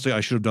 Which honestly I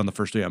should have done the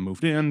first day I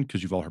moved in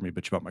because you've all heard me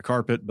bitch about my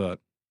carpet. But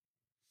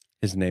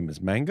His name is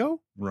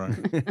Mango?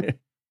 right.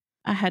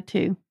 I had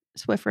to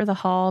Swiffer the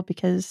hall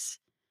because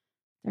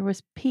there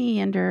was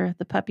pee under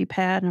the puppy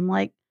pad. And I'm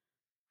like,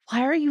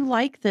 why are you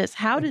like this?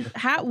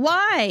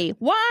 Why?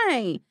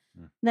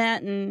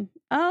 That and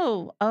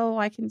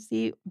I can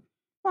see.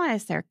 Why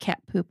is there cat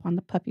poop on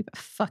the puppy? But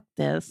fuck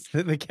this.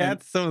 The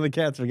cats, some of the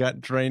cats have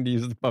gotten trained to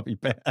use the puppy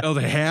pad. Oh,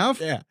 they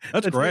have? Yeah.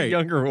 That's the great.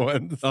 younger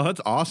ones. Oh,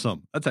 that's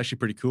awesome. That's actually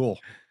pretty cool.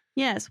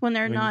 Yes, when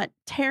they're When you- not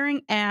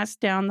tearing ass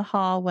down the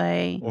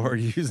hallway. Or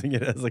using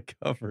it as a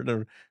cover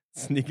to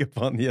sneak up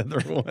on the other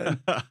one.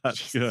 That's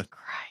Jesus good.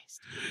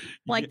 Christ.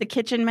 Like the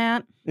kitchen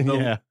mat. No.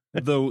 Yeah.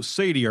 Though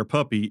Sadie, our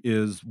puppy,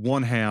 is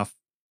one half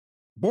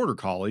border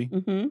collie,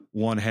 Hmm.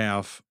 one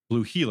half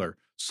blue heeler.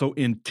 So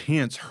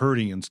intense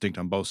herding instinct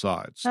on both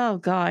sides. Oh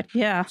God,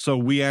 yeah. So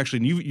we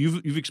actually,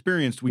 you've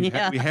experienced. We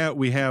Yeah.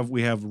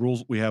 have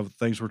rules. We have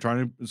things we're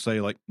trying to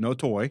say like no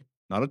toy,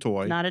 not a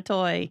toy. Not a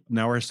toy.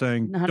 Now we're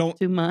saying Not don't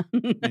too much.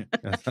 I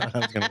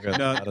was going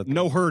to go.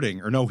 no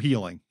herding or no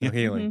healing. No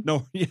healing.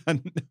 No, yeah,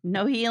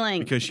 No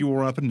healing. because she will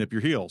run up and nip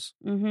your heels.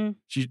 Hmm.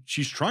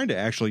 She's trying to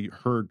actually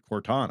herd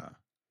Cortana.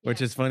 Which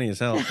is funny as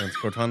hell since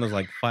Cortana's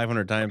like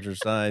 500 times her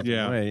size.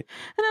 Yeah. Wait.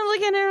 And I'm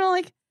looking at her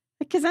like,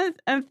 because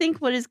I think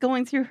what is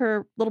going through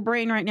her little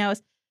brain right now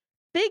is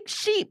big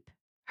sheep,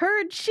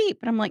 herd sheep.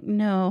 And I'm like,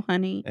 no,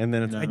 honey. And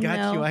then it's, I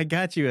No.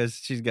 got you, as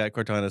she's got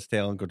Cortana's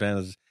tail and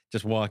Cortana's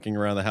just walking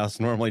around the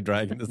house normally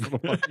dragging this little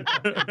puppy.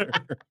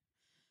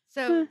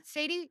 So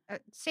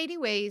Sadie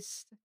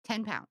weighs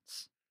 10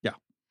 pounds. Yeah.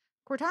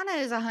 Cortana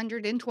is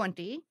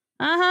 120.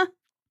 Uh-huh.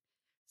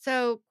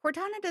 So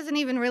Cortana doesn't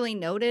even really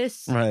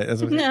notice. Right.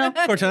 That's what No.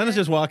 Cortana's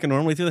just walking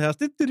normally through the house.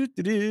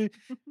 Do-do-do-do-do.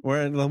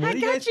 Where, what I are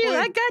you got guys you. I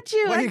pointing- got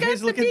you. Why are I you got guys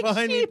the looking big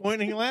behind me, sheep.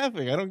 pointing and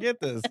laughing? I don't get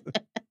this.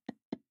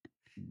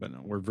 But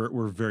no,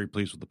 we're very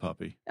pleased with the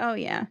puppy. Oh,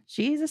 yeah.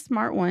 She's a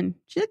smart one.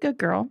 She's a good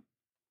girl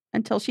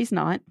until she's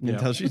not. Yeah.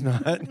 Until she's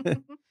not.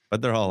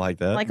 But they're all like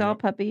that. Like all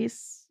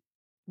puppies.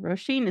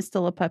 Roisin is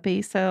still a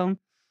puppy. So,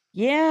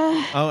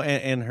 yeah. Oh,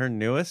 and her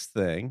newest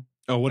thing.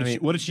 Oh, what I did mean,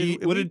 she? What did she?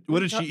 we- What we- did? What we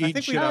did she talked- I eat?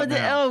 think Shit we- out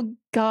now? Oh,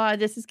 God.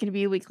 This is going to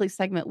be a weekly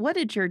segment. What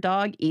did your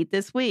dog eat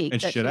this week?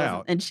 And that shit she wasn't-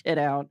 out. And shit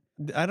out.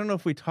 I don't know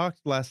if we talked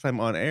last time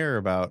on air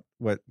about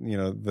what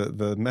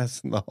the mess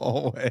in the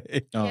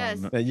hallway. Oh, yes,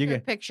 no. That you the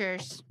get-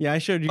 pictures. Yeah, I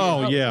showed you.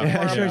 Oh, yeah.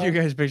 I showed Horrible. you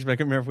guys pictures, but I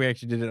couldn't remember if we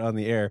actually did it on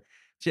the air.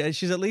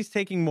 She's at least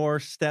taking more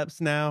steps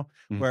now,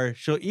 Mhm. where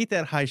she'll eat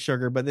that high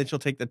sugar, but then she'll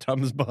take the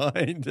Tums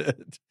behind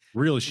it.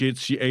 Really,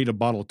 she ate a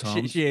bottle of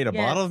Tums. She ate a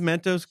Yes. bottle of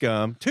Mentos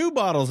gum, 2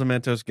 bottles of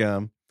Mentos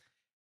gum,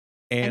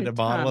 and And a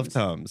bottle of Tums.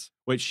 Tums.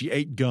 Wait, she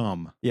ate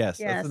gum. Yes,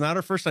 Yes. that's not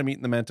her first time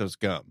eating the Mentos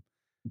gum.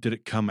 Did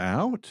it come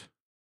out?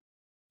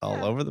 All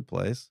Yeah. over the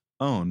place.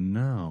 Oh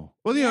no.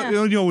 Well, Yeah.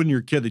 you know, when you're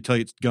a kid, they tell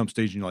you it's gum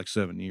stage and you're like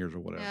 7 years or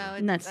whatever. No,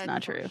 And that's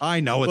not true.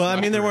 I know it's. Well, I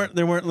not mean, there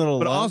true. weren't little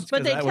But lumps. also- But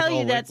 'cause they that was tell you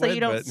all that so you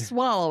liquid, don't but-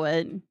 swallow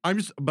it. I'm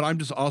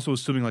just also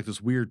assuming like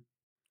this weird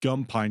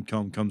gum pine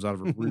cone comes out of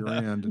her rear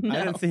end. No.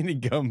 I didn't see any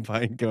gum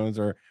pine cones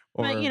or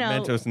But, you know,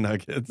 Mentos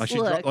nuggets.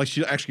 Look.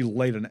 She actually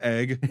laid an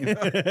egg. you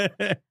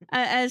know?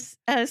 As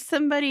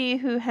somebody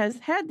who has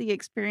had the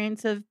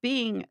experience of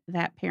being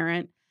that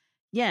parent,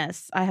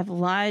 yes, I have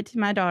lied to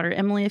my daughter.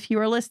 Emily, if you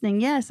are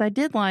listening, yes, I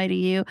did lie to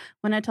you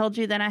when I told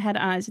you that I had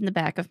eyes in the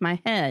back of my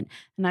head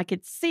and I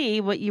could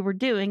see what you were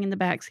doing in the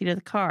back seat of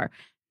the car.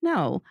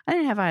 No, I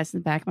didn't have eyes in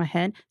the back of my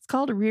head. It's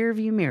called a rear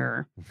view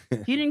mirror.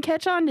 If you didn't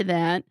catch on to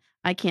that,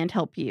 I can't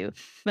help you.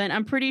 But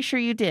I'm pretty sure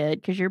you did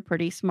because you're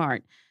pretty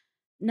smart.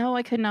 No,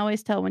 I couldn't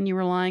always tell when you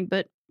were lying,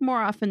 but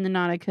more often than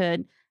not, I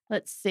could.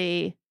 Let's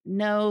see.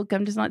 No,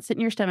 gum does not sit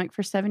in your stomach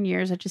for 7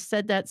 years. I just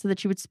said that so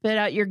that you would spit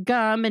out your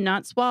gum and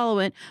not swallow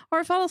it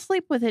or fall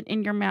asleep with it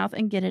in your mouth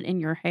and get it in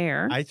your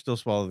hair. I still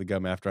swallow the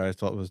gum after I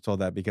was told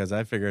that because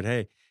I figured,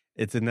 hey,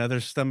 it's another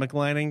stomach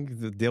lining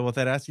to deal with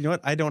that acid. You know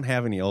what? I don't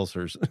have any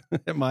ulcers.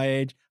 At my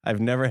age,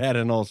 I've never had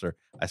an ulcer.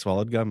 I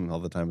swallowed gum all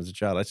the time as a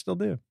child. I still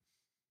do.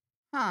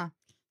 Huh.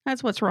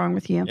 That's what's wrong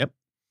with you. Yep.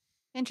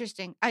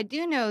 Interesting. I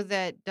do know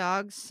that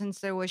dogs, since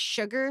there was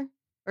sugar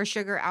or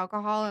sugar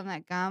alcohol in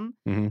that gum,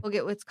 Mhm. will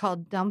get what's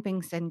called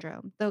dumping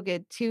syndrome. They'll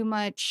get too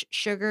much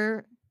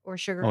sugar or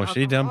sugar. Oh,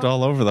 she dumped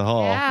alcohol. all over the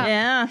hall. Yeah.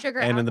 Yeah. Sugar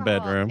And in the alcohol,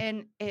 bedroom.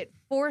 and it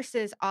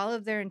forces all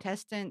of their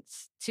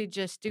intestines to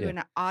just do Yeah.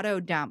 an auto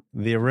dump.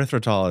 The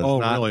erythritol is Oh,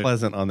 not really?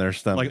 pleasant on their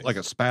stomach. like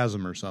a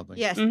spasm or something.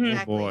 Yes, Mhm. Oh,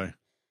 exactly. boy.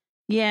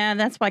 Yeah,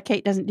 that's why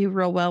Kate doesn't do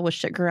real well with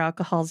sugar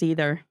alcohols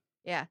either.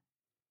 Yeah,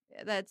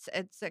 it's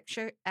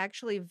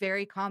actually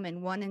very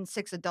common. 1 in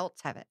 6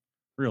 adults have it.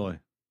 Really?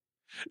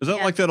 Is that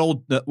Yeah. like that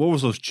old? What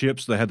was those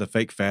chips that had the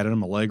fake fat in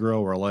them? Allegro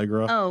or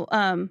Allegra? Oh,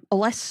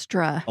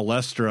 Olestra.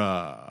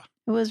 Olestra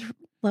It was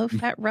low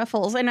fat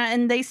ruffles,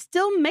 and they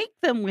still make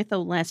them with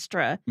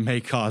Olestra. may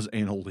cause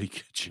anal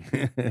leakage.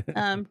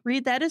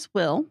 Read that as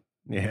will.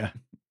 yeah.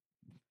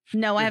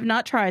 No, I have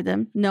not tried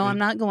them. No, I'm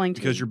not going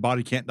to. Because your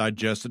body can't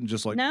digest it and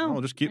just like No.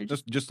 just keep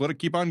just let it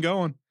keep on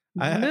going.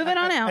 Move it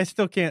on out. I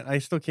still can't.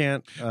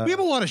 We have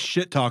a lot of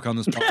shit talk on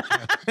this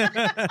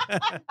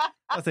podcast.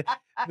 I'll say,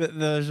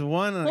 there's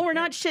one. Well, we're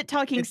not shit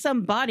talking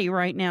somebody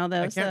right now,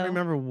 though. I can't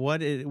remember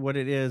what it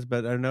is,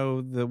 but I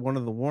know that one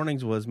of the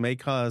warnings was may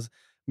cause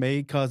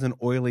an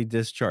oily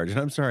discharge. And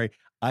I'm sorry,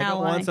 I don't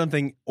Ally. want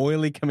something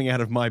oily coming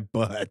out of my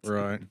butt.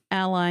 Right.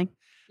 Ally.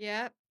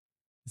 Yep.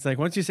 It's like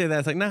once you say that,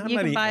 it's like, nah, I'm You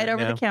not can eating buy it that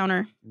over now. the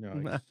counter.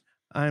 No.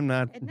 I'm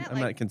not. Isn't that I'm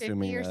like not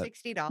consuming $50 or that.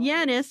 $60?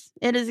 Yeah, it is.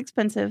 It is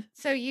expensive.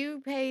 So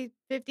you pay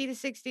 $50 to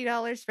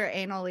 $60 for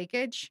anal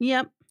leakage?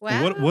 Yep.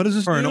 Wow. What is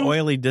this For an do?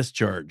 oily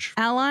discharge.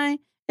 Ally.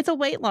 It's a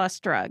weight loss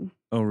drug.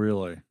 Oh,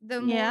 really?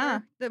 Yeah.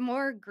 The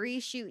more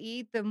grease you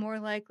eat, the more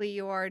likely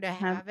you are to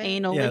Have have it.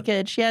 anal Yeah.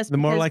 leakage. Yes. The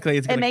more because likely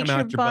it's it going to makes come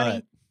your out your body.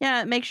 butt.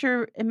 Yeah,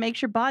 it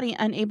makes your body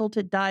unable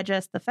to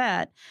digest the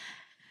fat.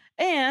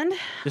 And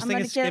Just I'm think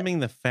gonna of skimming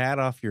the fat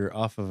off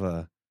of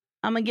a.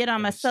 I'm gonna get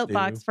on my a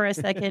soapbox stew. for a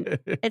second.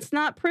 It's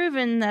not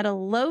proven that a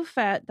low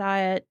fat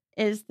diet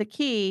is the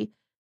key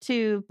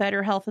to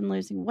better health and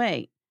losing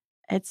weight.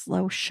 It's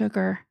low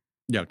sugar.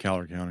 Yeah,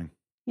 calorie counting.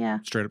 Yeah.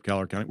 Straight up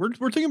calorie counting.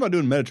 We're thinking about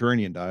doing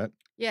Mediterranean diet.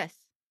 Yes.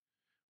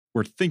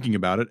 We're thinking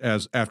about it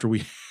as after we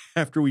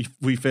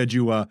fed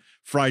you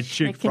fried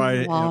chicken Chicken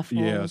fried waffles.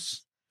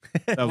 yes.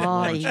 That was Oh,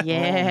 lunch.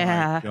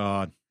 yeah. Oh my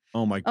god.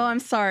 Oh my god. Oh, I'm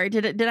sorry.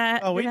 Did I?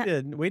 Oh, we did I-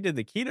 did. We did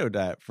the keto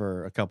diet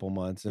for a couple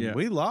months, and Yeah.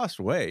 we lost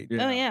weight.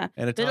 Oh yeah.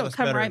 And it taught It'll us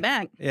come better. right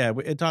back. Yeah,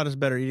 it taught us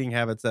better eating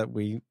habits that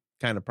we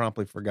kind of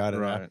promptly forgot.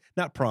 Right.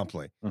 Not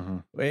promptly. Uh-huh.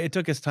 It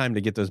took us time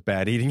to get those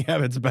bad eating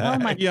habits back.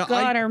 Oh my Yeah,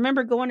 god! I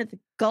remember going to the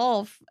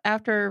Gulf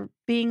after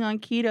being on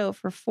keto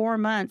for 4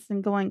 months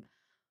and going,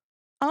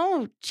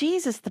 "Oh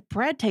Jesus, the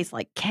bread tastes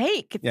like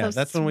cake. It's Yeah, so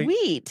that's when we-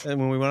 sweet." And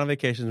when we went on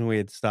vacations, we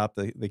had stopped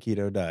the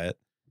keto diet.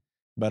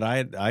 But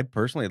I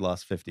personally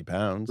lost 50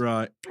 pounds.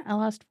 Right. I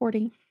lost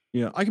 40.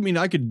 Yeah.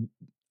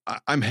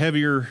 I'm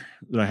heavier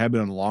than I have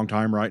been in a long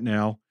time right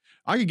now.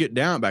 I could get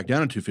back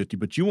down to 250,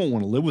 but you won't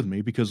want to live with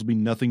me because it'll be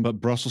nothing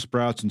but Brussels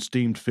sprouts and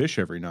steamed fish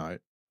every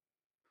night.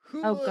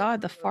 Oh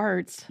god, the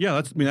farts.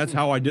 Yeah, that's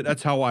how I did.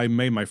 That's how I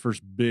made my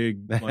first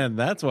big. like, And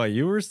that's why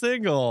you were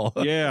single.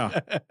 yeah.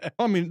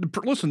 I mean,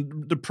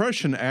 listen,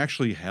 depression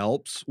actually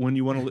helps when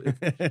you want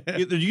to.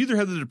 You either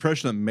have the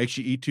depression that makes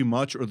you eat too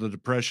much or the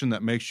depression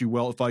that makes you,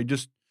 well, if I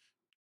just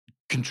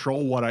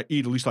control what I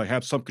eat. At least I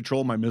have some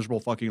control of my miserable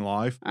fucking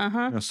life.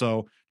 Uh-huh. And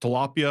so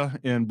tilapia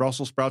and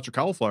Brussels sprouts or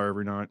cauliflower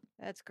every night.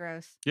 That's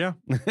gross.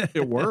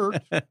 It worked.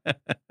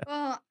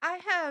 Well, I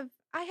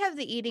have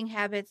the eating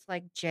habits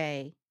like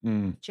Jay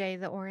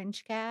the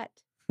orange cat,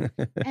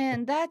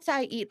 and that's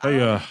I eat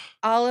Hey,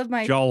 all of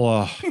my.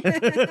 y'all,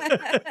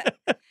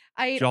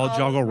 I eat y'all all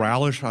go of my-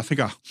 relish. I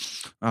think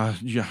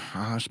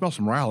I smell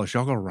some relish.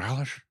 Y'all go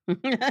relish.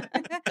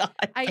 God.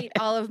 I eat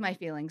all of my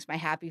feelings, my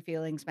happy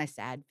feelings, my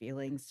sad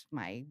feelings,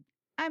 my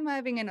I'm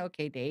having an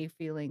okay day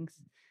feelings,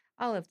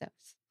 all of those.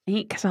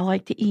 Eat because I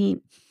like to eat.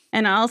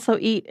 And I also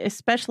eat,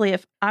 especially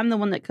if I'm the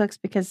one that cooks,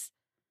 because,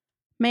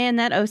 man,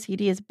 that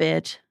OCD is a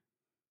bitch.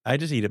 I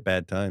just eat at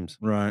bad times.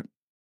 Right.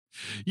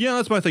 Yeah,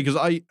 that's my thing because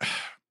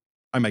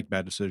I make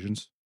bad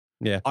decisions.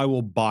 Yeah. I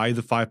will buy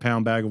the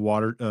 5-pound bag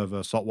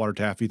of saltwater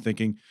taffy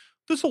thinking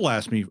this will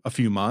last me a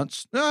few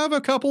months. I have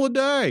a couple a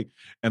day.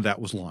 And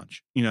that was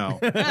lunch. You know,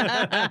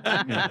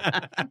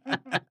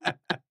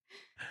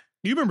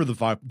 you remember the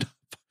 5,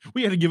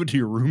 we had to give it to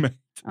your roommate.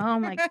 Oh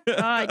my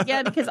God.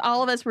 Yeah, because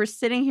all of us were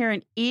sitting here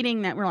and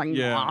eating that. We're like,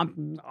 Yeah.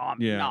 nom,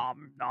 nom, Yeah.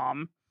 nom,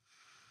 nom.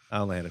 I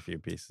only had a few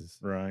pieces.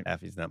 Right.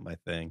 Taffy's not my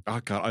thing. Oh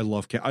God, I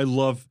love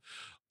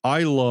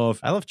I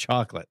love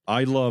chocolate.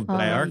 Oh,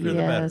 bad. darker the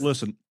better. yes.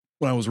 Listen,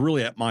 when I was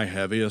really at my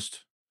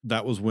heaviest,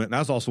 that was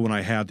also when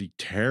I had the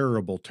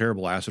terrible,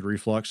 terrible acid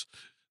reflux.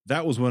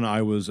 That was when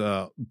I was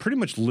pretty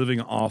much living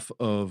off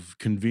of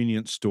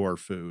convenience store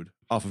food,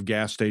 off of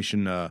gas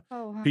station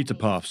pizza honey.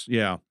 puffs.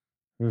 Yeah.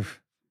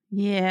 Oof.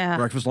 Yeah.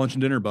 Breakfast, lunch,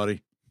 and dinner,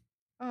 buddy.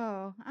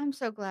 Oh, I'm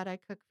so glad I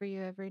cook for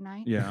you every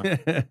night. Yeah.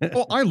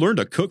 Well, I learned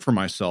to cook for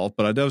myself,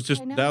 but that was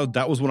just I know.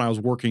 that was when I was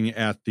working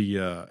at the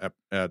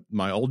at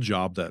my old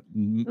job that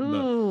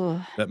Ooh.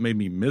 that made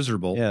me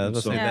miserable. Yeah, And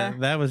let's so, say Yeah.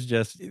 that was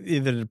just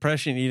either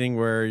depression eating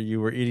where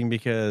you were eating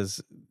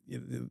because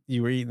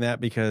you were eating that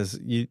because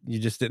you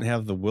just didn't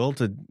have the will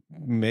to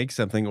make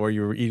something, or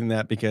you were eating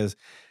that because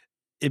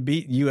it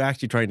beat you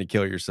actually trying to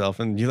kill yourself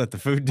and you let the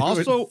food do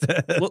Also,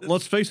 it. instead.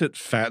 let's face it,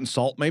 fat and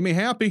salt made me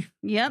happy.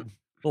 Yep.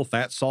 A little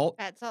fat, salt,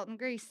 Fat, salt, and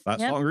grease. fat,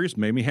 Yep. salt, and grease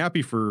made me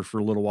happy for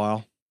a little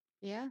while.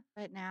 Yeah,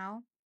 but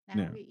now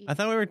Yeah. we eat. I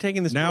thought we were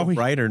taking this Now now we-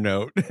 brighter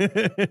note.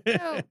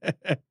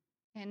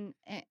 And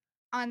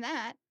on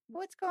that,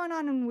 what's going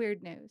on in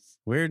weird news?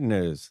 Weird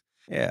news.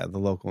 Yeah, the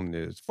local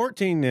news.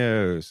 14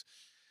 News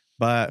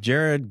by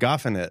Jared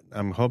Goffinet.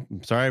 I'm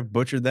sorry I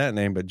butchered that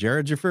name, but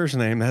Jared's your first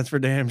name. That's for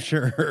damn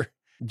sure.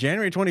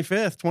 January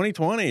 25th,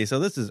 2020. So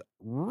this is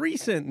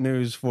recent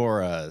news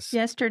for us.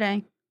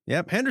 Yesterday.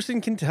 Yep. Henderson,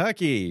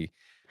 Kentucky.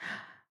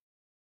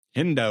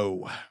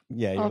 Hendo.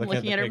 Yeah, you're I'm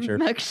looking at the picture. her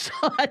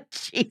mugshot.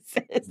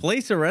 Jesus.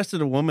 Police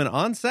arrested a woman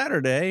on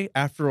Saturday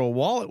after a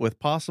wallet with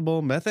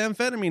possible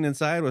methamphetamine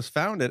inside was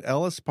found at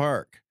Ellis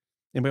Park.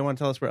 Anybody want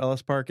to tell us where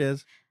Ellis Park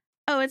is?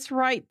 Oh, it's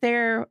right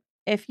there.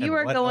 If you And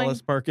are what going,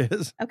 Ellis Park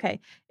is? okay,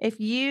 if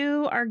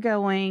you are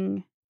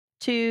going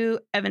to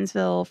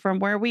Evansville from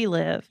where we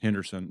live,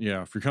 Henderson.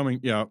 Yeah. If you're coming,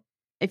 yeah.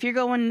 if you're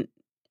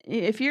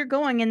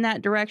going in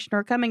that direction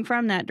or coming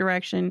from that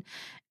direction,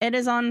 it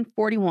is on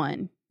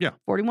 41. Yeah.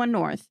 41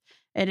 North.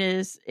 It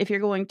is, if you're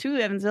going to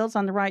Evansville, it's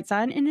on the right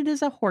side, and it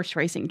is a horse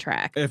racing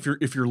track. If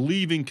you're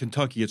leaving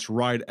Kentucky, it's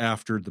right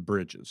after the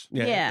bridges.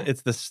 Yeah.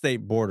 It's the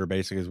state border,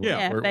 basically, is what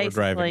Yeah, we're driving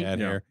basically. at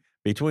Yeah. here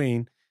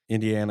between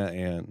Indiana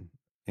and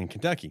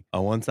Kentucky.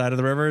 On one side of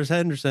the river is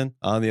Henderson.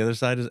 On the other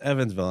side is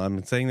Evansville.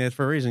 I'm saying that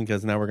for a reason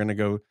because now we're going to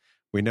go.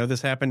 We know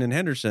this happened in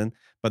Henderson,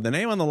 but the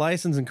name on the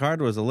license and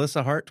card was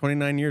Alyssa Hart,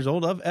 29 years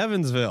old, of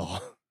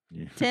Evansville.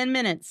 10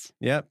 minutes.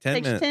 Yep, 10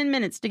 Takes minutes. 10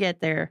 minutes to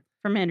get there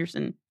from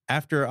Henderson.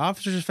 After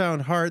officers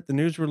found Hart, the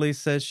news release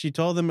says she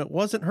told them it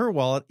wasn't her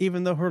wallet,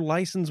 even though her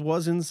license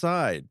was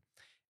inside.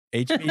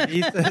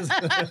 HPD says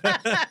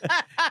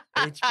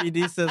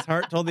HPD says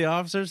Hart told the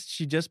officers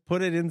she just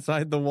put it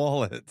inside the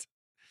wallet.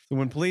 So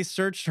when police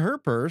searched her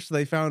purse,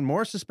 they found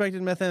more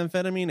suspected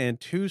methamphetamine and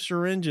 2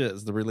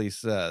 syringes, the release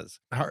says.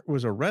 Hart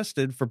was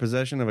arrested for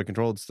possession of a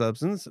controlled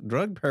substance,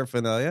 drug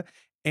paraphernalia,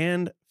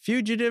 and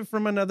fugitive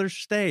from another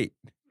state.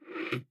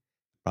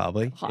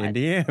 Probably God.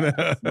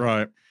 Indiana.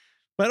 Right.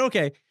 But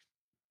okay,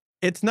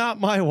 it's not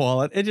my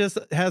wallet. It just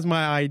has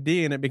my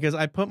ID in it because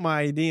I put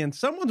my ID in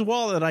someone's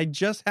wallet I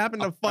just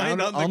happened to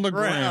find on the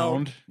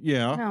ground.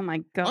 Yeah. Oh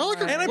my God. I like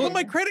it. And I put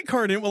my credit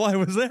card in while I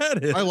was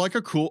at it. I like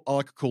a cool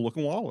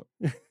looking wallet.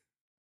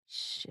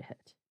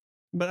 Shit.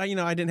 But I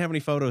didn't have any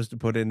photos to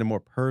put in to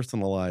more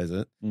personalize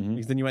it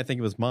because then you might think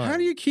it was mine. How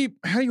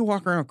do you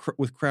walk around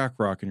with crack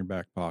rock in your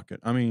back pocket?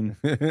 I mean,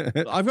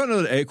 I've got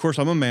another. Of course,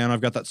 I'm a man.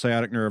 I've got that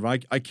sciatic nerve. I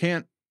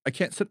can't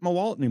sit in my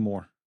wallet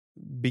anymore.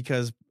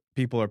 because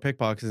people are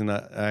pickpockets and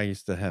I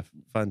used to have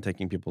fun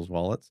taking people's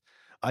wallets.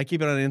 I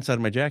keep it on the inside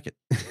of my jacket.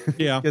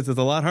 Yeah. Because it's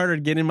a lot harder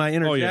to get in my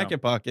inner Oh, yeah. jacket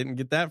pocket and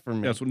get that from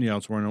me. That's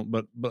where I know.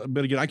 But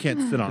again, I can't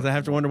sit on. Because I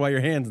have to wonder why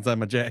your hand's inside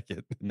my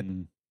jacket.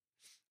 Mm.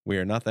 We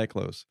are not that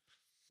close.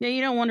 Yeah,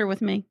 you don't wonder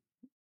with me.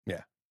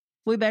 Yeah.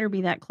 We better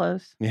be that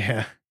close.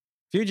 Yeah.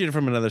 Fugitive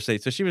from another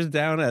state. So she was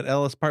down at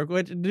Ellis Park.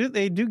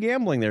 They do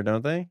gambling there,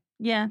 don't they?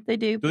 Yeah, they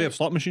do. Do they have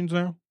slot machines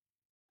now?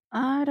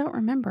 I don't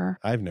remember.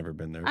 I've never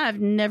been there. I've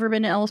never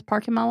been to Ellis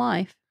Park in my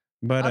life.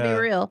 But I'll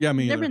be real. yeah,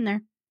 me never either. been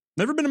there.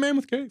 Never been a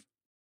Mammoth Cave.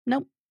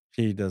 Nope.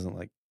 she doesn't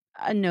like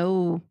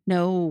No,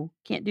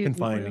 can't do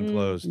Confined and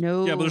closed.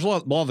 No. Yeah, but there's a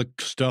lot of the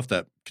stuff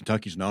that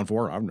Kentucky's known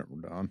for. I've never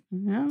done.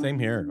 No. same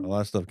here. A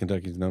lot of stuff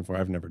Kentucky's known for.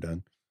 I've never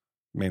done.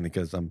 Mainly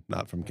because I'm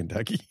not from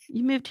Kentucky.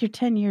 You moved here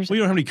 10 years Well,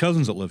 you ago. don't have any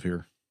cousins that live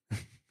here.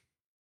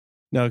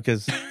 No,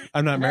 because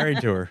I'm not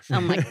married to her.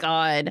 Oh my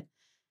God.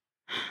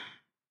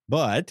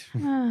 But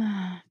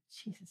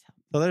Jesus help.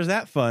 so there's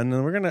that fun,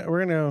 and we're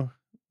gonna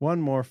one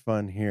more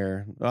fun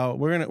here.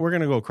 We're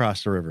gonna go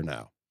across the river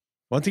now.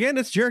 Once again,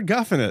 it's Jared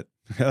Guffin it.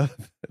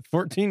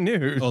 14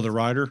 News. Oh, the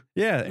rider,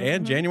 Yeah,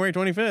 and Mhm. January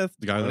 25th,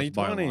 the guy that's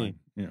 2020.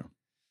 byline.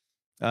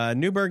 Yeah.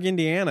 Newburgh,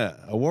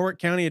 Indiana. A Warwick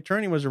County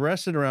attorney was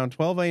arrested around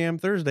 12 a.m.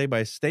 Thursday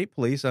by state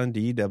police on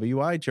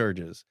DWI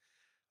charges.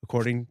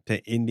 According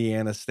to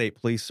Indiana State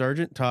Police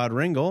Sergeant Todd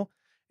Ringel,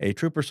 a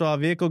trooper saw a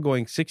vehicle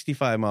going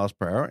 65 miles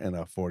per hour in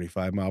a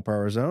 45 mile per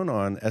hour zone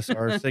on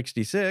SR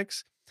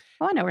 66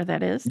 Oh, I know where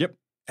that is. Yep.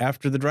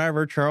 after the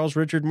driver, Charles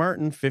Richard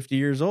Martin, 50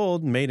 years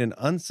old, made an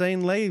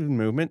insane lane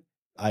movement,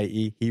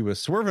 i.e., he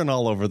was swerving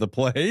all over the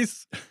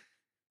place.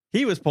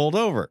 He was pulled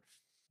over.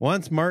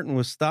 Once Martin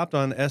was stopped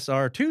on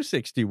SR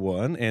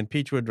 261 and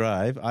Peachwood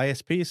Drive,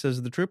 ISP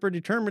says the trooper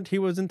determined he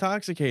was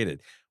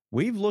intoxicated.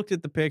 We've looked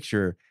at the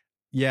picture.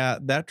 Yeah,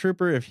 that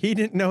trooper, if he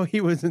didn't know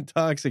he was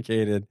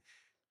intoxicated,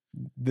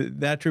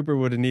 that trooper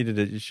would have needed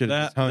it. Should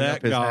have just hung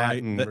up his hat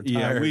and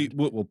yeah, retired.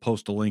 we'll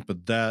post a link,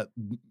 but that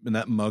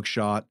mug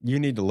shot, You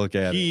need to look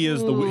at he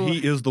is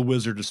the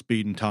wizard of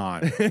speed and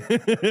time.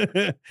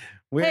 it.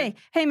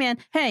 Hey, man.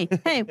 Hey,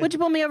 what'd you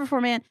pull me over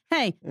for, man?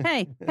 Hey.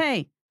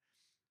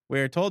 We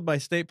are told by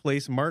state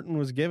police Martin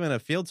was given a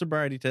field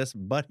sobriety test,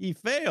 but he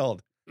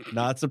failed.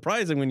 Not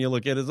surprising when you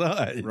look at his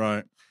eyes.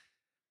 Right.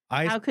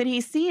 How could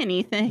he see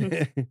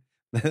anything?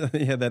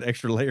 He had that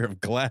extra layer of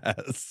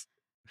glass.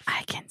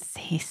 I can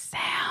see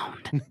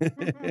sound.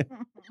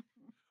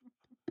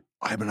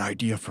 I have an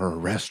idea for a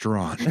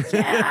restaurant.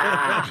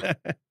 Yeah.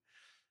 We're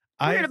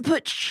I going to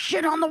put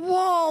shit on the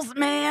walls,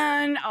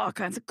 man. All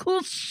kinds of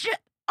cool shit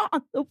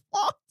on the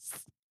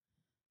walls.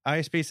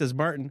 ISP says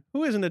Martin,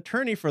 who is an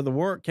attorney for the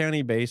Warwick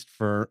County-based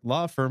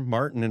law firm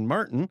Martin and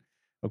Martin,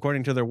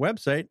 according to their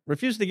website,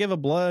 refused to give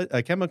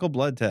a chemical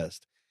blood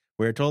test.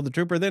 We are told the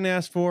trooper then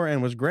asked for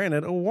and was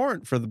granted a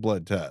warrant for the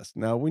blood test.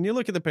 Now, when you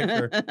look at the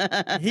picture,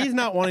 he's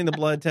not wanting the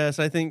blood test.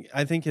 I think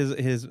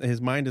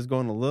his mind is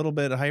going a little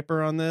bit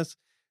hyper on this.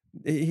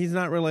 He's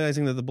not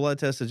realizing that the blood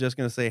test is just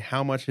going to say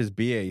how much his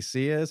BAC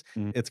is.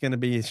 Mhm. It's going to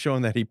be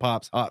showing that he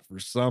pops hot for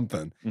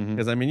something. Mhm.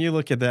 Because I mean, you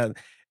look at that,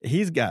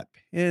 he's got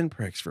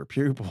pinpricks for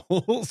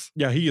pupils.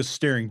 Yeah, he is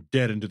staring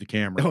dead into the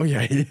camera. Oh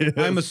yeah, he is.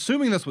 I'm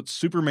assuming that's what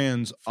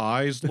Superman's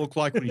eyes look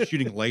like when he's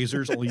shooting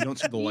lasers, only you don't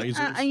see the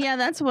lasers. Yeah,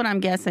 that's what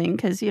I'm guessing.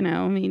 Because, I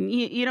mean,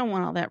 you don't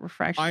want all that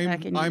refraction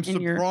back in I'm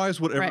your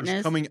surprised whatever's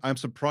retinas. coming. I'm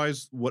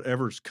surprised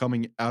whatever's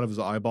coming out of his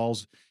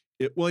eyeballs.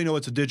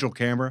 It's a digital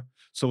camera,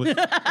 so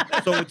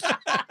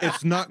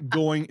it's not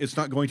going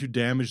to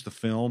damage the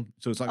film.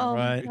 So it's not Oh,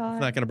 right. God.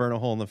 It's not going to burn a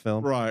hole in the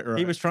film. right.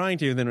 He was trying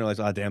to, and then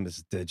realized, oh damn, this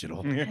is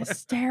digital. Yeah.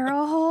 Stare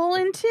a hole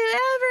into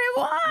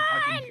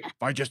everyone. If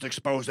I just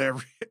expose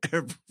every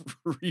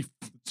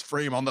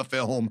frame on the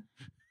film.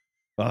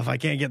 Well, if I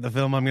can't get the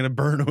film, I'm going to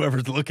burn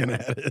whoever's looking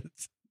at it.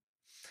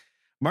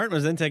 Martin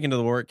was then taken to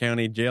the Warwick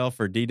County Jail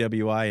for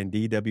DWI and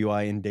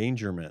DWI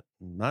endangerment.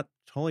 Not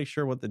totally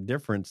sure what the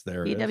difference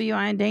there is.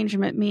 DWI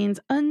endangerment means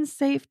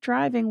unsafe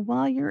driving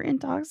while you're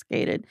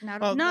intoxicated.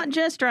 Well, Not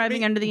just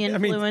driving under the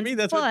influence, to me,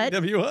 that's but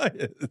what DWI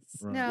is.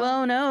 Right. No.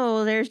 well,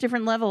 no, there's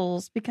different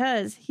levels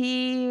because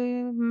he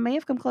may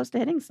have come close to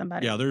hitting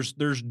somebody. Yeah,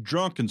 there's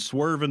drunk and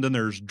swerving, then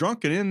there's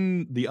drunken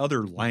in the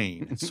other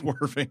lane and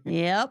swerving.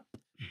 Yep.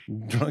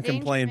 Drunk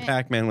and playing Endangerment.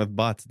 Pac-Man with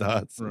bots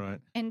dots. Right.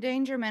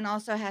 Endangerment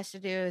also has to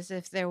do as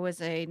if there was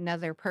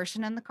another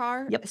person in the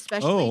car, Yep.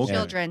 especially Oh, okay.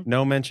 children.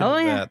 No mention Oh,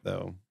 of yeah. that,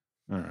 though.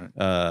 All right.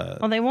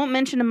 Well, they won't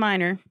mention a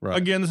minor. Right.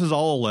 Again, this is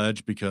all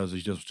alleged because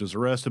he's just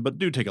arrested, but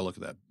do take a look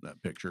at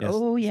that picture. Yes.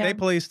 Oh, yeah. State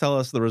police tell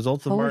us the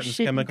results of Oh, Martin's shit,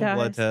 you chemical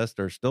blood guys. test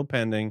are still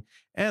pending,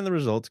 and the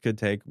results could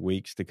take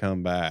weeks to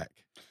come back.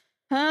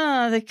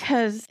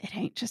 Because it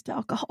ain't just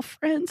alcohol,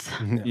 friends.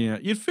 Yeah,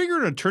 you'd figure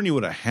an attorney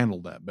would have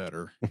handled that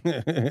better.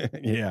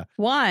 Yeah.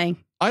 Why?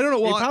 I don't know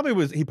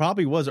why. He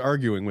probably was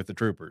arguing with the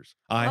troopers.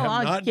 I Oh, am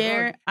I'll not guar-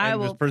 drunk, I and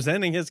was will-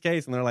 presenting his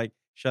case, and they're like,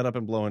 "Shut up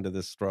and blow into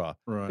this straw."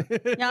 Right.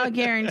 I'll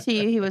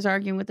guarantee you he was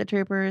arguing with the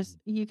troopers.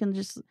 You can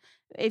just,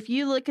 if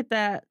you look at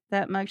that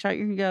mugshot,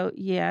 you can go,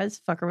 yeah,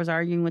 this fucker was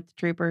arguing with the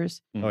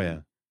troopers. Oh yeah.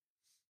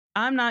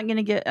 I'm not going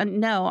to get,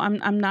 no,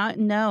 I'm not,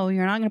 no,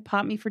 you're not going to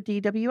pop me for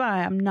DWI.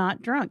 I'm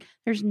not drunk.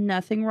 There's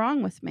nothing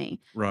wrong with me.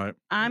 Right.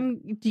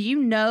 Do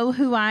you know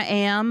who I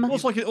am? Well,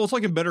 it's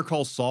like in Better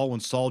Call Saul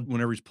when Saul,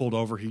 whenever he's pulled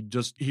over,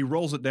 he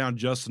rolls it down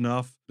just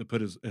enough to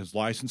put his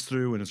license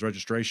through and his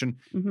registration,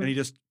 Mhm. and he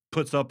just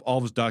puts up all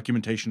of his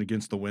documentation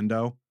against the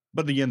window.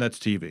 But again, that's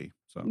TV.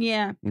 So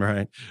Yeah.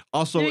 Right.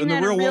 also Doing in the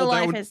that real in real world, that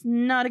life would is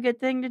not a good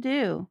thing to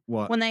do.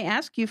 what? When they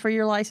ask you for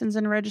your license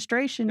and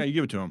registration, Yeah, you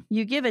give it to them.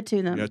 you give it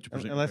to them. You have to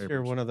present your Unless you're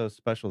papers. one of those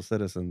special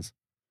citizens.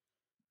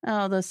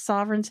 Oh, the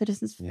sovereign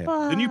citizens. Yeah.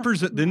 Then you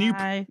present. Then you.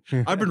 Why?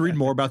 I've been reading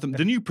more about them.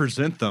 Then you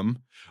present them.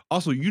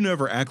 Also, you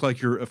never act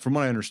like you're. From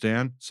what I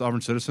understand,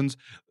 sovereign citizens.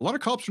 A lot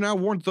of cops are now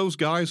warned those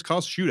guys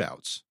cause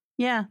shootouts.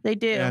 Yeah, they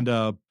do.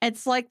 And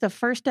It's like the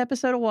first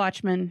episode of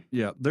Watchmen.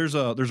 yeah, there's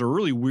a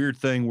really weird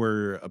thing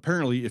where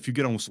apparently if you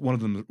get on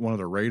one of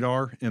their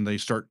radar and they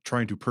start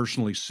trying to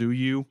personally sue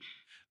you,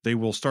 they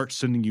will start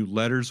sending you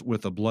letters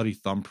with a bloody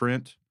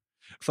thumbprint.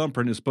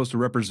 Thumbprint is supposed to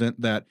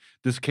represent that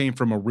this came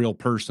from a real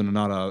person and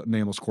not a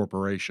nameless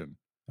corporation.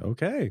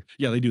 Okay.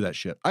 Yeah, they do that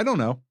shit. I don't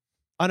know.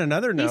 On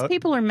another These note,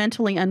 people are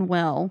mentally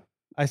unwell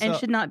I and saw,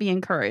 should not be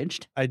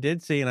encouraged. I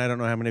did see, and I don't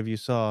know how many of you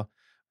saw,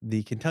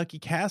 the Kentucky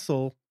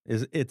Castle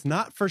it's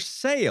not for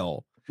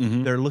sale.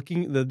 Mhm. They're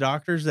looking, the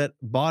doctors that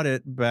bought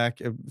it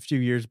back a few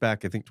years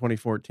back, I think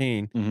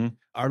 2014, Mhm.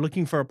 are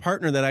looking for a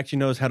partner that actually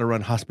knows how to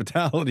run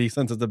hospitality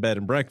since it's a bed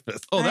and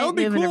breakfast. Oh, I that ain't would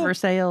be moving to cool.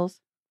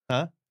 Versailles.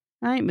 Huh?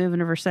 I ain't moving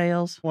to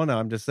Versailles. Well, no,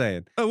 I'm just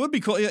saying. It would be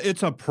cool.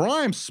 It's a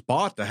prime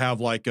spot to have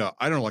like a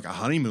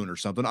honeymoon or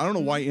something. I don't know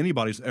why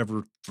anybody's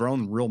ever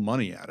thrown real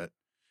money at it.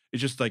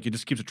 It's just like it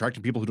just keeps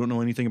attracting people who don't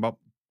know anything about,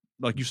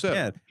 like you said.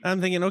 Yeah. I'm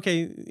thinking,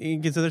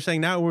 okay, so they're saying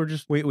now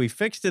we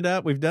fixed it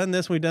up, we've done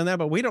this, we've done that,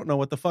 but we don't know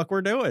what the fuck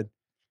we're doing.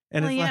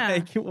 And Well, it's yeah.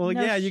 like, well,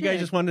 No yeah, you guys shit.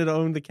 just wanted to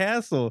own the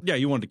castle. Yeah,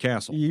 you wanted a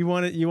castle. You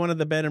wanted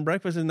the bed and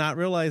breakfast and not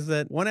realize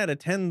that 1 out of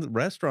 10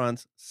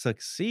 restaurants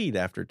succeed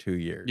after 2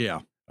 years. Yeah.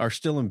 Are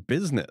still in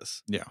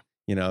business. Yeah.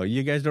 You know,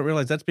 you guys don't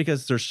realize that's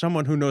because there's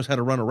someone who knows how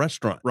to run a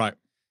restaurant. Right.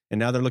 And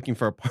now they're looking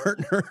for a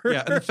partner.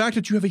 Yeah. And the fact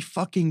that you have a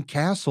fucking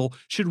castle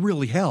should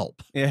really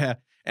help. Yeah.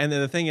 And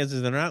then the thing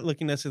is they're not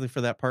looking necessarily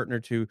for that partner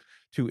to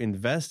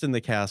invest in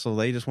the castle.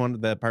 They just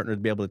wanted that partner to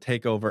be able to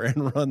take over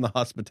and run the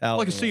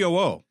hospitality. Like a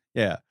COO.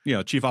 Yeah.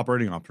 Yeah. Chief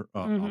Operating Mhm.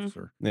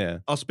 Officer. Yeah.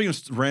 Speaking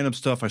of random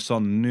stuff I saw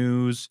in the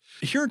news,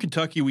 here in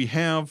Kentucky, we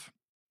have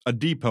a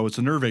depot. It's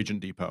a nerve agent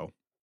depot.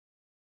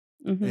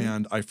 Mhm.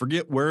 And I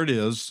forget where it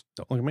is.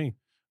 Don't look at me.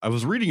 I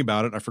was reading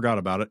about it. I forgot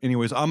about it.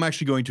 Anyways, I'm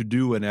actually going to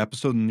do an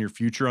episode in the near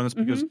future on this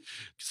because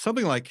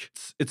something like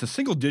it's a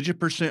single digit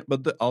percent,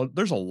 but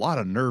there's a lot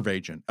of nerve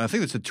agent. I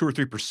think it's a 2 or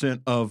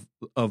 3% of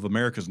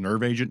America's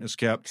nerve agent is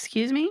kept.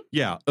 Excuse me?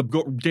 Yeah,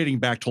 dating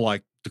back to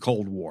like the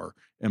Cold War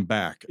and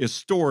back is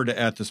stored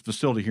at this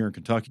facility here in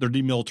Kentucky. They're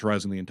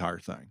demilitarizing the entire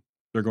thing.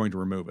 They're going to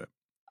remove it.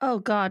 Oh,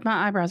 God.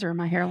 My eyebrows are in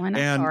my hairline.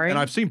 I'm sorry. And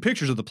I've seen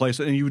pictures of the place,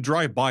 and you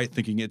drive by it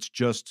thinking it's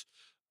just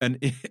an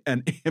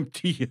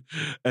empty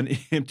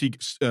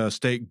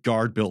state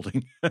guard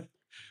building.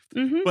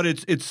 Mhm. But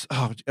it's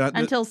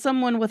Until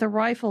someone with a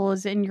rifle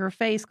is in your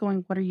face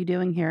going, what are you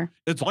doing here?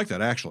 it's like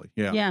that actually.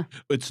 Yeah. Yeah.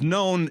 It's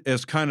known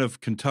as kind of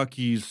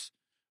Kentucky's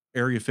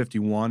Area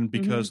 51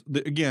 because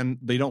again,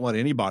 they don't let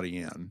anybody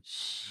in.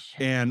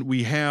 And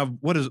we have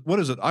what is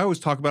it? I always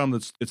talk about them.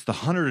 It's the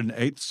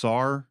 108th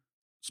SAR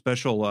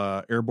Special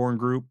Airborne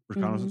Group,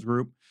 Reconnaissance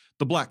Group,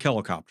 the black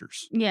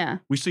helicopters. Yeah.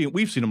 We've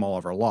seen them all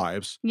of our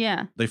lives.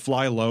 Yeah. They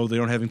fly low. They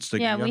don't have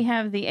insignia. Yeah. We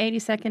have the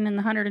 82nd and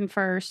the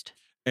 101st.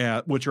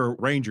 Which are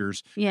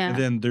Rangers. Yeah. And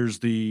then there's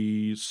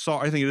the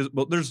SAR. I think it is.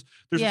 But there's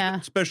Yeah.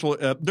 a special.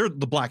 They're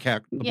the Black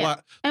Hawk. Yeah.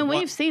 And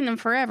we've seen them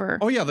forever.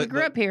 Oh yeah, we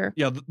grew up here.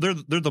 Yeah, they're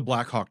the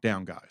Black Hawk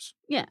Down guys.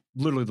 Yeah.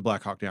 Literally the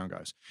Black Hawk Down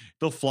guys.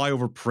 They'll fly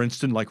over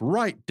Princeton, like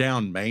right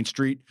down Main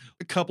Street,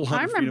 a couple I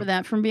hundred. remember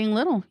that from being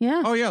little.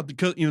 Yeah. Oh yeah,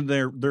 because they're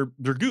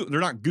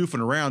not goofing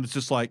around. It's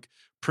just like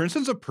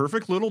Princeton's a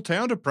perfect little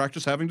town to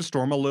practice having to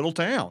storm a little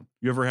town.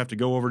 You ever have to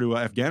go over to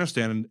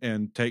Afghanistan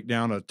and take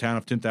down a town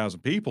of 10,000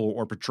 people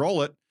or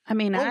patrol it? I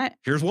mean,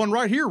 Here's one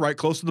right here, right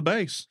close to the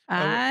base.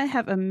 I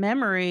have a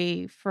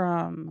memory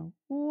from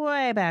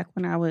way back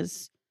when I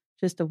was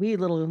just a wee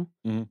little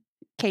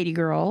Katie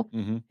girl.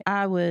 Mm-hmm.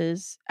 I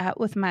was out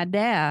with my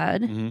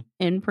dad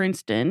in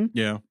Princeton.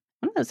 Yeah.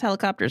 One of those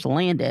helicopters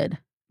landed.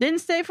 Didn't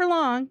stay for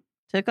long.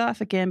 Took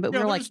off again, but we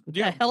were like, what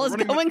the hell is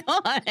going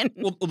on?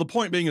 Well, the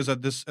point being is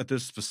that at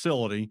this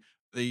facility,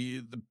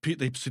 they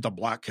see the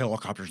black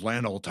helicopters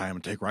land all the time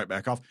and take right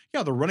back off.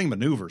 Yeah, they're running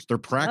maneuvers. They're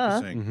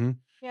practicing. Mm-hmm.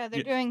 Yeah,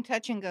 they're doing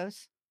touch and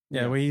goes.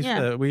 Yeah, we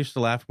used to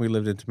laugh when we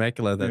lived in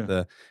Temecula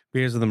that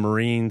because of the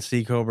Marine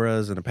Sea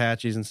Cobras and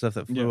Apaches and stuff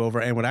that flew over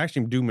and would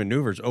actually do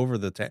maneuvers over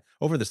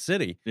the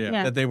city.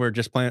 Yeah. That they were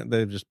just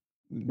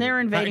They're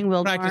invading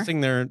Wildmar.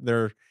 practicing their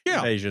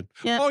invasion.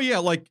 Yeah. Oh yeah,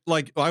 like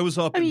I was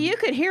up. I mean, you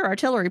could hear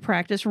artillery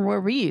practice from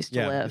where we used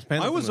to live.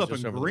 I was up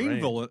in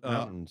Greenville.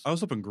 I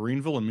was up in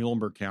Greenville in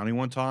Muhlenberg County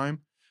one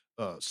time,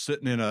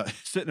 sitting in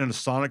a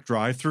Sonic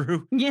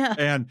drive-through. Yeah.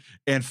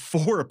 And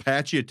 4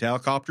 Apache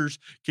helicopters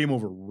came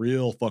over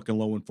real fucking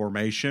low in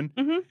formation.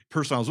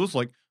 Person I was with was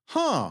like,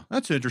 huh,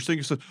 that's interesting.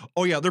 He said,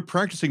 oh yeah, they're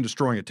practicing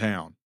destroying a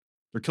town.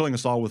 They're killing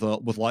us all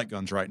with light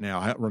guns right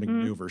now, running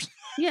maneuvers.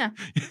 Yeah,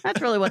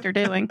 that's really what they're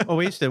doing. Well,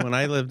 we used to, when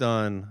I lived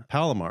on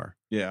Palomar.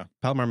 Yeah.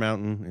 Palomar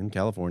Mountain in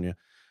California.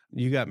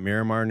 You got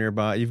Miramar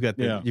nearby. You've got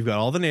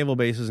all the naval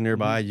bases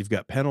nearby. You've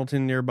got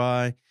Pendleton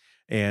nearby.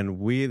 And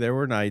there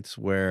were nights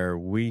where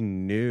we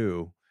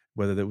knew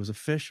whether that was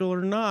official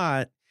or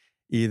not,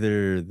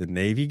 either the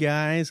Navy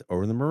guys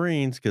or the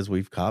Marines, because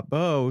we've caught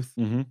both,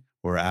 Mm-hmm.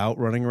 were out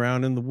running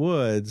around in the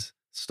woods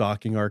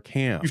stalking our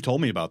camp. You've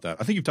told me about that.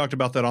 I think you've talked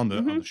about that on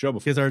the show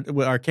before.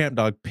 Because our camp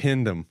dog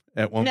pinned them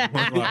at one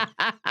point.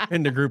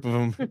 Pinned a group of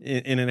them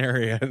in an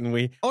area, and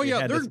we. Oh, we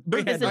yeah, had they're- to- they're- we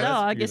had Because to the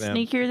dog rescue is them.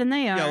 sneakier than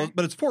they are. Yeah,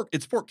 but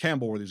it's Fort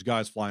Campbell where these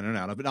guys flying in and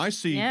out of. And I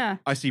see Yeah.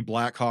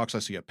 Blackhawks, I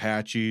see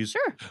Apaches,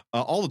 Sure.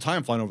 all the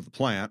time flying over the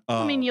plant.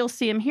 I mean, you'll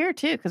see them here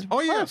too because we're oh,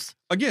 yeah. close.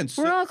 again,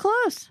 We're all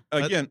close.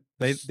 again,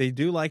 They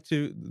do like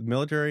to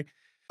military.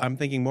 I'm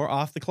thinking more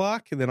off the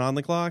clock than on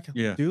the clock.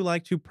 Yeah. Do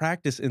like to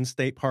practice in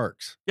state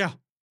parks.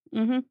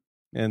 Mm-hmm.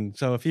 And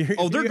so if you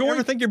they're you going-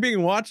 ever think you're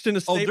being watched in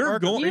a state they're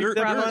park, going- You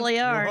they're- probably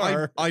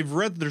are. I've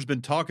read that there's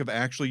been talk of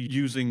actually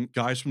using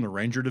guys from the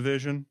Ranger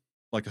Division,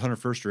 like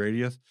 101st or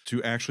 80th,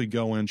 to actually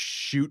go and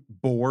shoot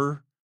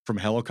boar from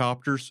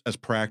helicopters as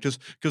practice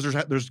because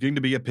there's going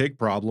to be a pig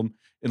problem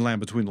in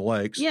Land Between the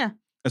Lakes. Yeah.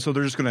 And so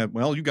they're just going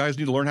to, you guys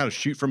need to learn how to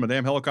shoot from a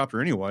damn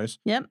helicopter anyways.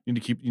 Yep. You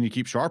need to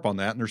keep sharp on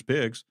that, and there's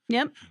pigs.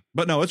 Yep.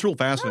 But no, it's real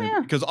fascinating yeah.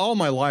 because all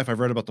my life I've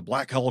read about the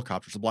black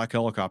helicopters,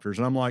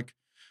 and I'm like,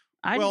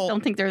 I Well, just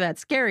don't think they're that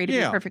scary, to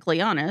yeah. be perfectly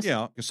honest.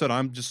 yeah, like I said,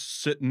 I'm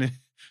just sitting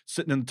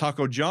in the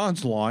Taco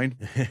John's line,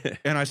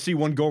 and I see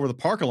one go over the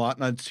parking lot,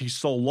 and he's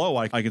so low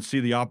I can see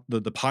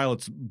the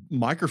pilot's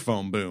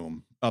microphone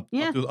boom up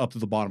to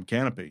the bottom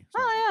canopy. So,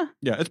 Oh,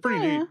 yeah, it's pretty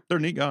Oh, neat. yeah. They're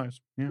neat guys.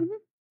 Yeah, Mhm.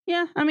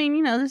 Yeah. I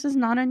mean, this is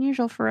not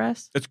unusual for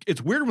us.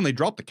 it's weird when they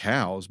drop the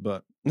cows,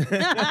 but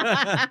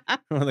yeah,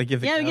 Well, they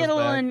give the we cows get a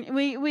back.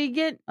 little, we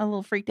get a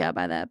little freaked out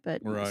by that,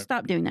 but Right.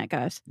 stop doing that,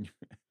 guys.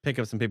 Pick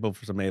up some people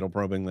for some anal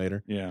probing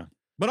later. yeah.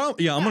 But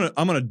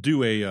I'm gonna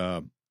do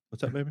a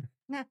what's that, baby?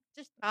 No,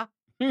 just stop.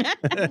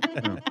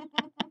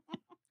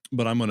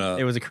 But I'm gonna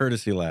It was a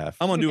courtesy laugh.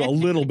 I'm gonna do a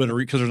little bit of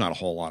because there's not a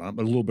whole lot on it,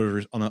 but a little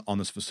bit of on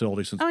this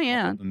facility since Oh, it's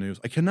yeah. in the news.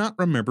 I cannot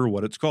remember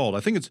what it's called. I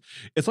think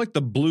it's like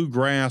the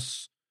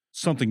Bluegrass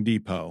something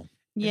depot.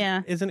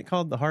 Yeah. Isn't it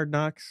called the Hard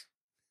Knocks?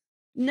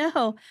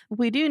 No,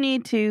 we do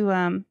need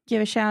to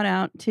give a shout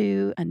out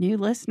to a new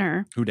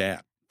listener. Who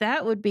dat?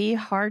 That would be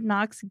Hard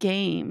Knocks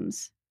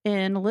Games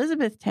in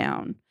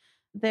Elizabethtown.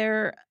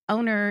 Their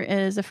owner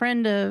is a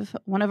friend of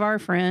one of our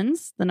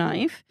friends, The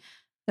Knife.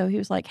 So he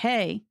was like,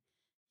 hey,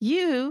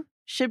 you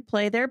should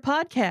play their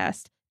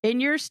podcast in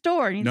your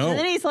store. And No.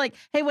 then he's like,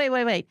 hey,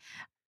 wait.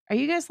 Are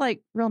you guys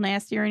like real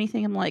nasty or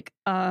anything? I'm like,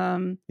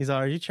 He's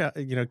all, are you,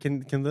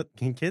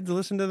 can kids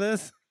listen to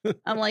this? With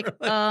With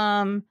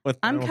I'm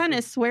parental kind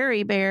of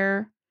sweary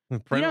bear.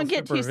 parental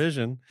get too-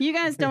 supervision. You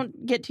guys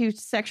don't get too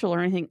sexual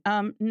or anything.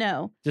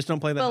 No. Just don't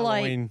play the But,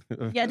 like, Halloween.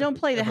 Yeah, don't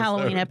play the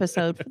Halloween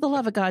episode. For the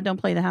love of God, don't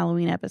play the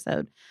Halloween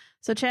episode.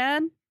 So,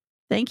 Chad,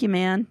 thank you,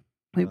 man.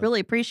 We really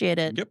appreciate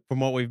it. Yep.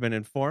 From what we've been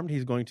informed,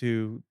 he's going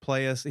to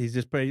play us. He's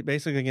just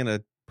basically going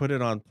to put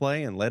it on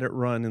play and let it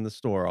run in the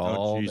store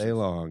all Jesus. day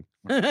long.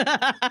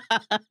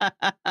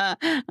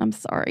 I'm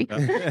sorry.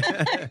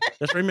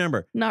 Just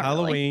remember, Not really.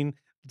 Halloween,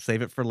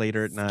 save it for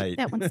later at night.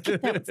 That one,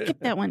 skip that one, skip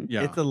that one.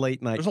 Yeah. It's a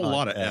late night. There's a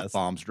lot of podcast.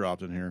 F-bombs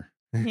dropped in here.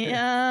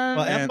 Yeah.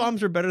 Well, And-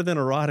 F-bombs are better than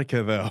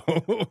erotica,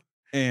 though.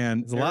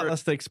 And There's a lot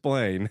less to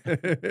explain.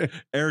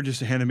 Erin just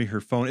handed me her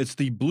phone. It's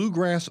the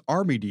Bluegrass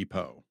Army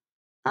Depot.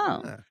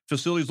 Oh,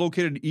 Facility is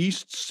located in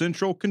East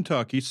Central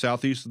Kentucky,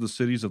 southeast of the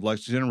cities of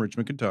Lexington and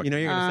Richmond, Kentucky. You know,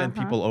 you're going to send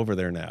Uh-huh. people over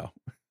there now.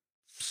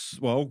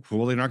 Well,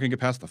 they're not going to get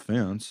past the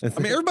fence. It's-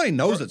 I mean, everybody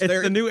knows it's It's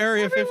there. the new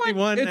Area Everyone-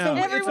 51 it's now. a-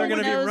 everyone They're going to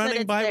knows be that running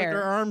it's by with there.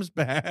 their arms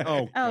back.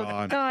 Oh, oh,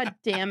 God. God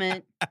damn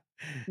it,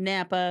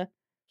 Napa.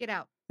 Get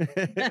out.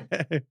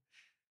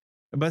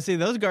 But see,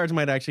 those guards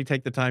might actually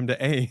take the time to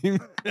aim.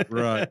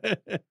 Right.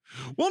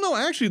 Well, no,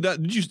 actually,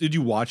 did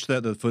you watch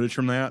the footage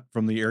from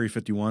the Area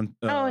 51?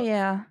 Oh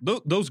yeah,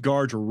 Those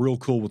guards were real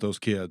cool with those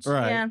kids.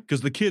 Right. yeah.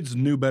 Because the kids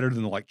knew better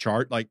than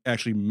to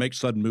actually make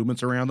sudden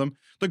movements around them.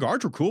 The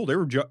guards were cool. They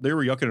were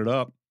yucking it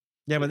up.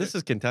 Yeah, but this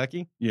is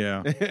Kentucky.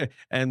 Yeah.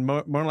 And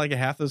more like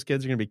half those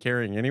kids are going to be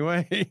carrying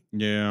anyway.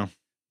 Yeah.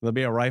 There'll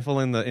be a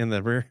rifle in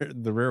the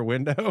rear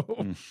window.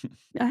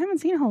 I haven't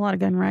seen a whole lot of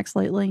gun racks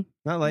lately.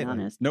 Not To be lately.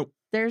 honest. Nope.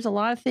 There's a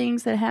lot of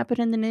things that happen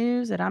in the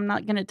news that I'm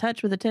not going to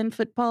touch with a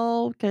 10-foot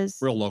pole because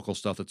Real local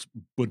stuff that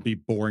would be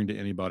boring to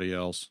anybody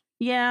else.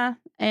 yeah,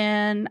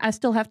 and I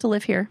still have to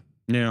live here.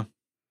 Yeah.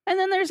 And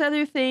then there's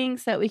other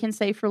things that we can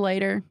save for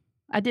later.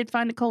 I did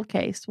find a cold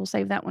case. We'll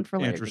save that one for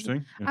later.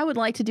 Interesting. I would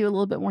like to do a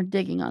little bit more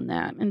digging on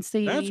that and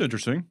see That's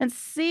interesting.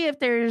 if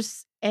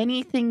there's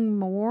anything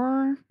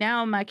more.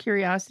 Now my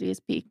curiosity is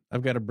piqued.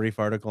 I've got a brief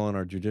article on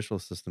our judicial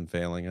system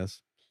failing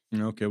us.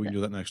 Okay, we can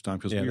do that next time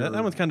because Yeah,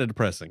 that one's kind of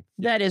depressing.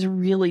 That is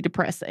really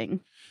depressing.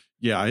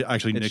 Yeah, I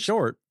actually It's nixed.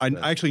 short. I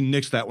but- actually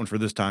nixed that one for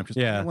this time because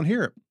I Yeah. don't want to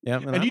hear it. yeah,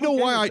 And do I'm you know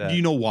okay why? with that. Do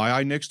you know why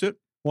I nixed it?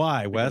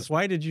 Why, Wes?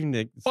 Why did you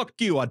nick? Fuck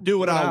you! I do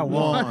what I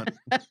want.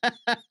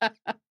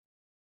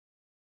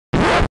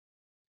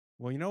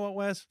 Well, you know what,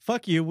 Wes?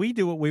 Fuck you. We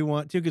do what we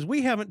want to because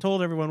we haven't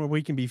told everyone where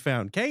we can be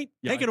found. Kate,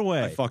 Yeah, take it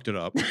away. I fucked it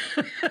up.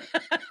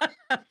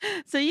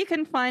 So you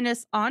can find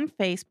us on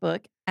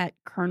Facebook at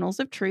Kernels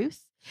of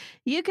Truth.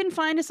 You can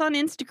find us on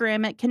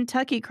Instagram at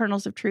Kentucky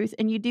Kernels of Truth,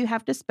 and you do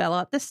have to spell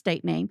out the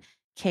state name,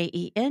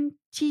 Kentucky.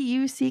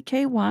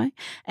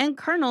 And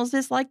kernels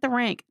is like the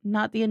rank,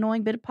 not the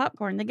annoying bit of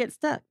popcorn that gets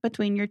stuck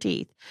between your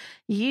teeth.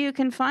 You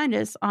can find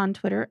us on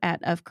Twitter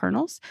at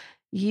 @ofkernels.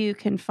 You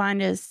can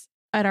find us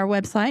at our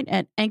website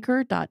at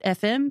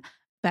anchor.fm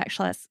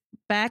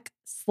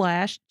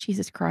 /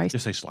 Jesus Christ.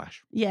 Just say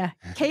slash. Yeah.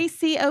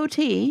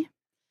 KCOT,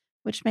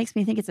 which makes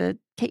me think it's a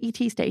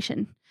KET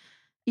station.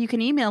 You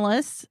can email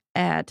us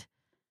at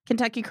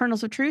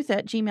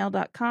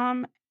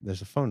KentuckyKernelsOfTruth@gmail.com.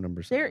 There's a phone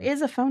number. There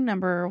is a phone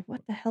number.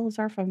 What the hell is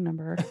our phone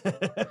number?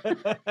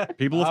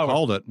 People have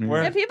called it.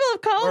 We're- Yeah, people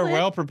have called We're it.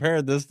 well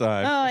prepared this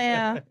time. Oh,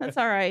 yeah. That's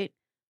all right.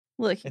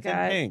 Look, you It's in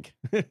guys. pink.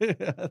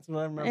 That's what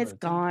I remember. It's in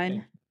gone.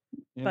 pink.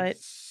 But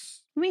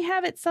we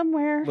have it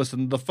somewhere.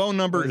 Listen, the phone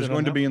number Is is it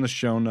going to on be in the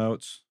show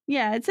notes.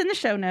 Yeah, it's in the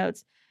show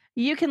notes.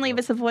 You can leave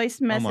us a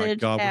voice message. Oh my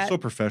God, we're at... so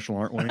professional,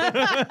 aren't we?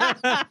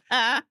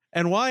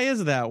 And why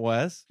is that,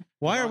 Wes?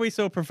 Why are we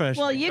so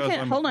professional? Well, you Because can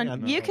I'm- hold I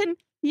on. know. You can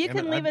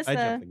leave us I a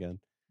jumped again.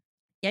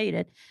 Yeah, you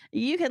did.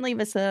 You can leave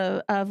us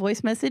a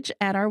voice message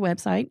at our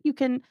website. You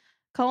can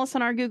call us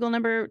on our Google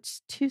number.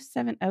 It's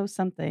 270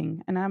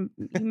 something. And I'm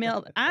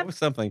emailed. Oh,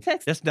 something.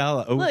 text- Just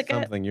dial Look,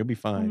 something. You'll be Oh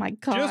fine. my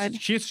God.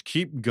 Just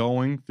keep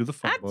going through the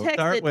phone I've book. texted-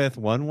 Start with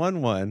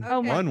 111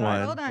 Oh my God.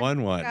 11 Hold on,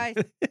 11. Guys,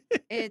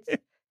 it's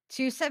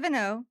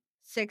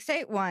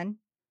 270-681-2869.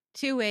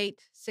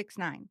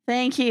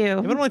 Thank It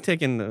would you. only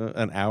taken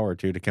an hour or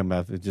two to come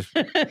out with just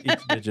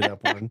each digit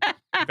up one,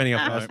 depending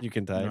how fast Right. you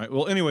can All type. right.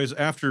 Well, anyways,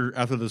 after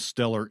the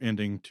stellar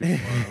ending to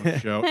our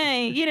show,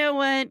 Hey, you know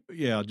what?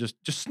 yeah, just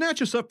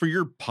snatch us up for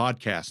your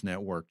podcast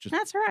network. Just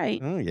That's right.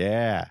 Oh,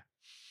 yeah.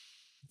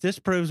 This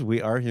proves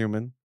we are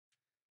human,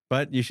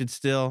 but you should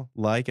still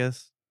like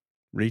us,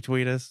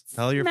 retweet us,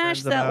 tell your Smash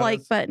friends that about like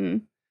us,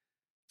 button.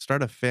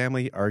 start a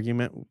family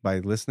argument by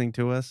listening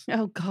to us.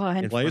 Oh,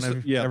 God. In place, front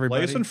of place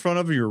everybody? in front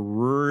of your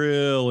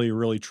really,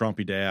 really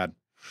Trumpy dad.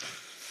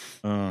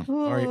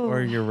 Or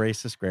Ooh. your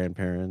racist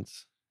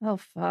grandparents. Oh,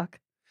 fuck.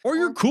 Or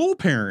your cool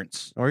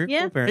parents. Or your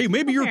Yeah. cool parents. Hey,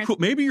 maybe Cool you're parents. cool.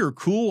 Maybe you're a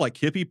cool like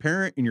hippie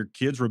parent, and your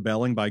kid's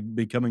rebelling by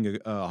becoming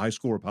a high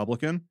school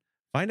Republican.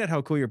 Find out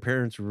how cool your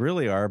parents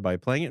really are by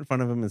playing it in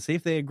front of them and see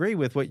if they agree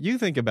with what you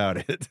think about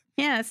it.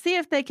 Yeah, see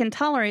if they can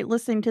tolerate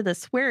listening to the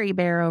sweary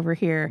bear over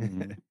here.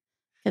 Mhm.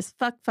 Because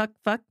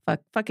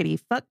fuckity,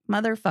 fuck,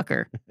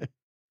 motherfucker.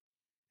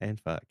 And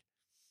fuck.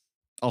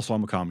 Also,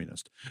 I'm a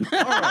communist.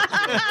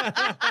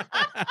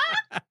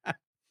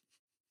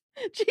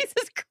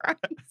 Jesus Christ.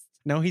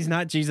 No, he's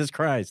not Jesus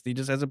Christ. He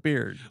just has a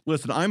beard.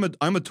 Listen, I'm a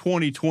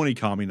 2020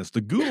 communist.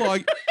 The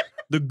gulag,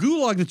 the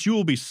gulag that you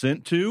will be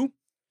sent to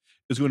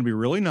is going to be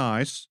really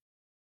nice.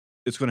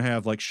 It's going to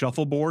have like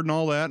shuffleboard and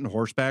all that, and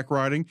horseback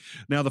riding.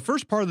 Now, the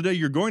first part of the day,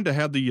 you're going to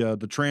have the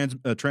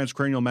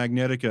transcranial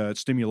magnetic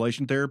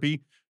stimulation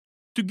therapy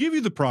to give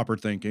you the proper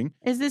thinking.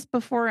 Is this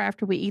before or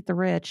after we eat the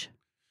rich?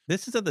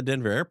 This is at the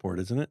Denver airport,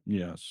 isn't it?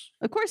 Yes,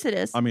 Of course it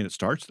is. I mean it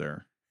starts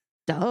there,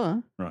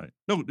 Duh. right?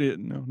 No,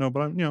 but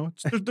I'm,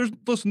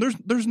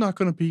 there's not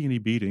going to be any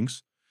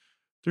beatings.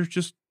 There's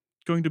just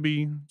going to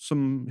be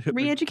some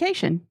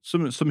Re-education.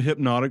 some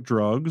hypnotic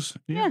drugs.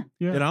 Yeah.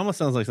 It almost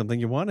sounds like something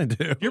you want to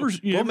do. You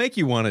We'll ever- make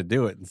you want to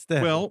do it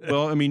instead. Well,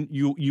 I mean,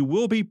 you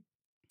will be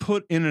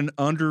put in an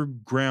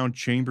underground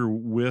chamber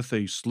with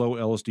a slow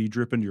LSD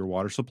drip into your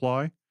water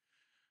supply,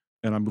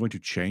 and I'm going to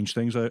change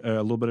things a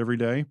little bit every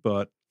day.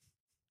 But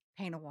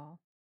Paint a wall.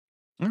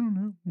 I don't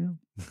know. Yeah,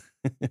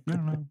 I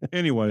don't know.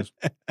 Anyways,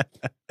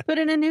 Put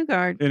in a new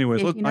guard. anyways,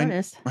 If look, you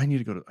notice. I need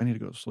to go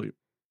to sleep.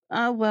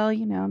 Oh, well,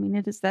 you know, I mean,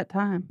 it is that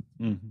time.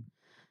 Mm-hmm.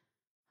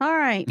 All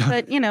right.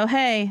 But, you know,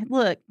 hey,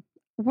 look,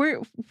 we're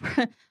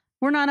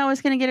not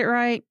always going to get it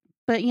right.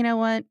 But you know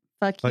what?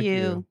 Fuck Fuck you.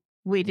 you.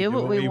 We do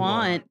what we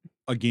want.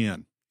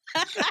 Again.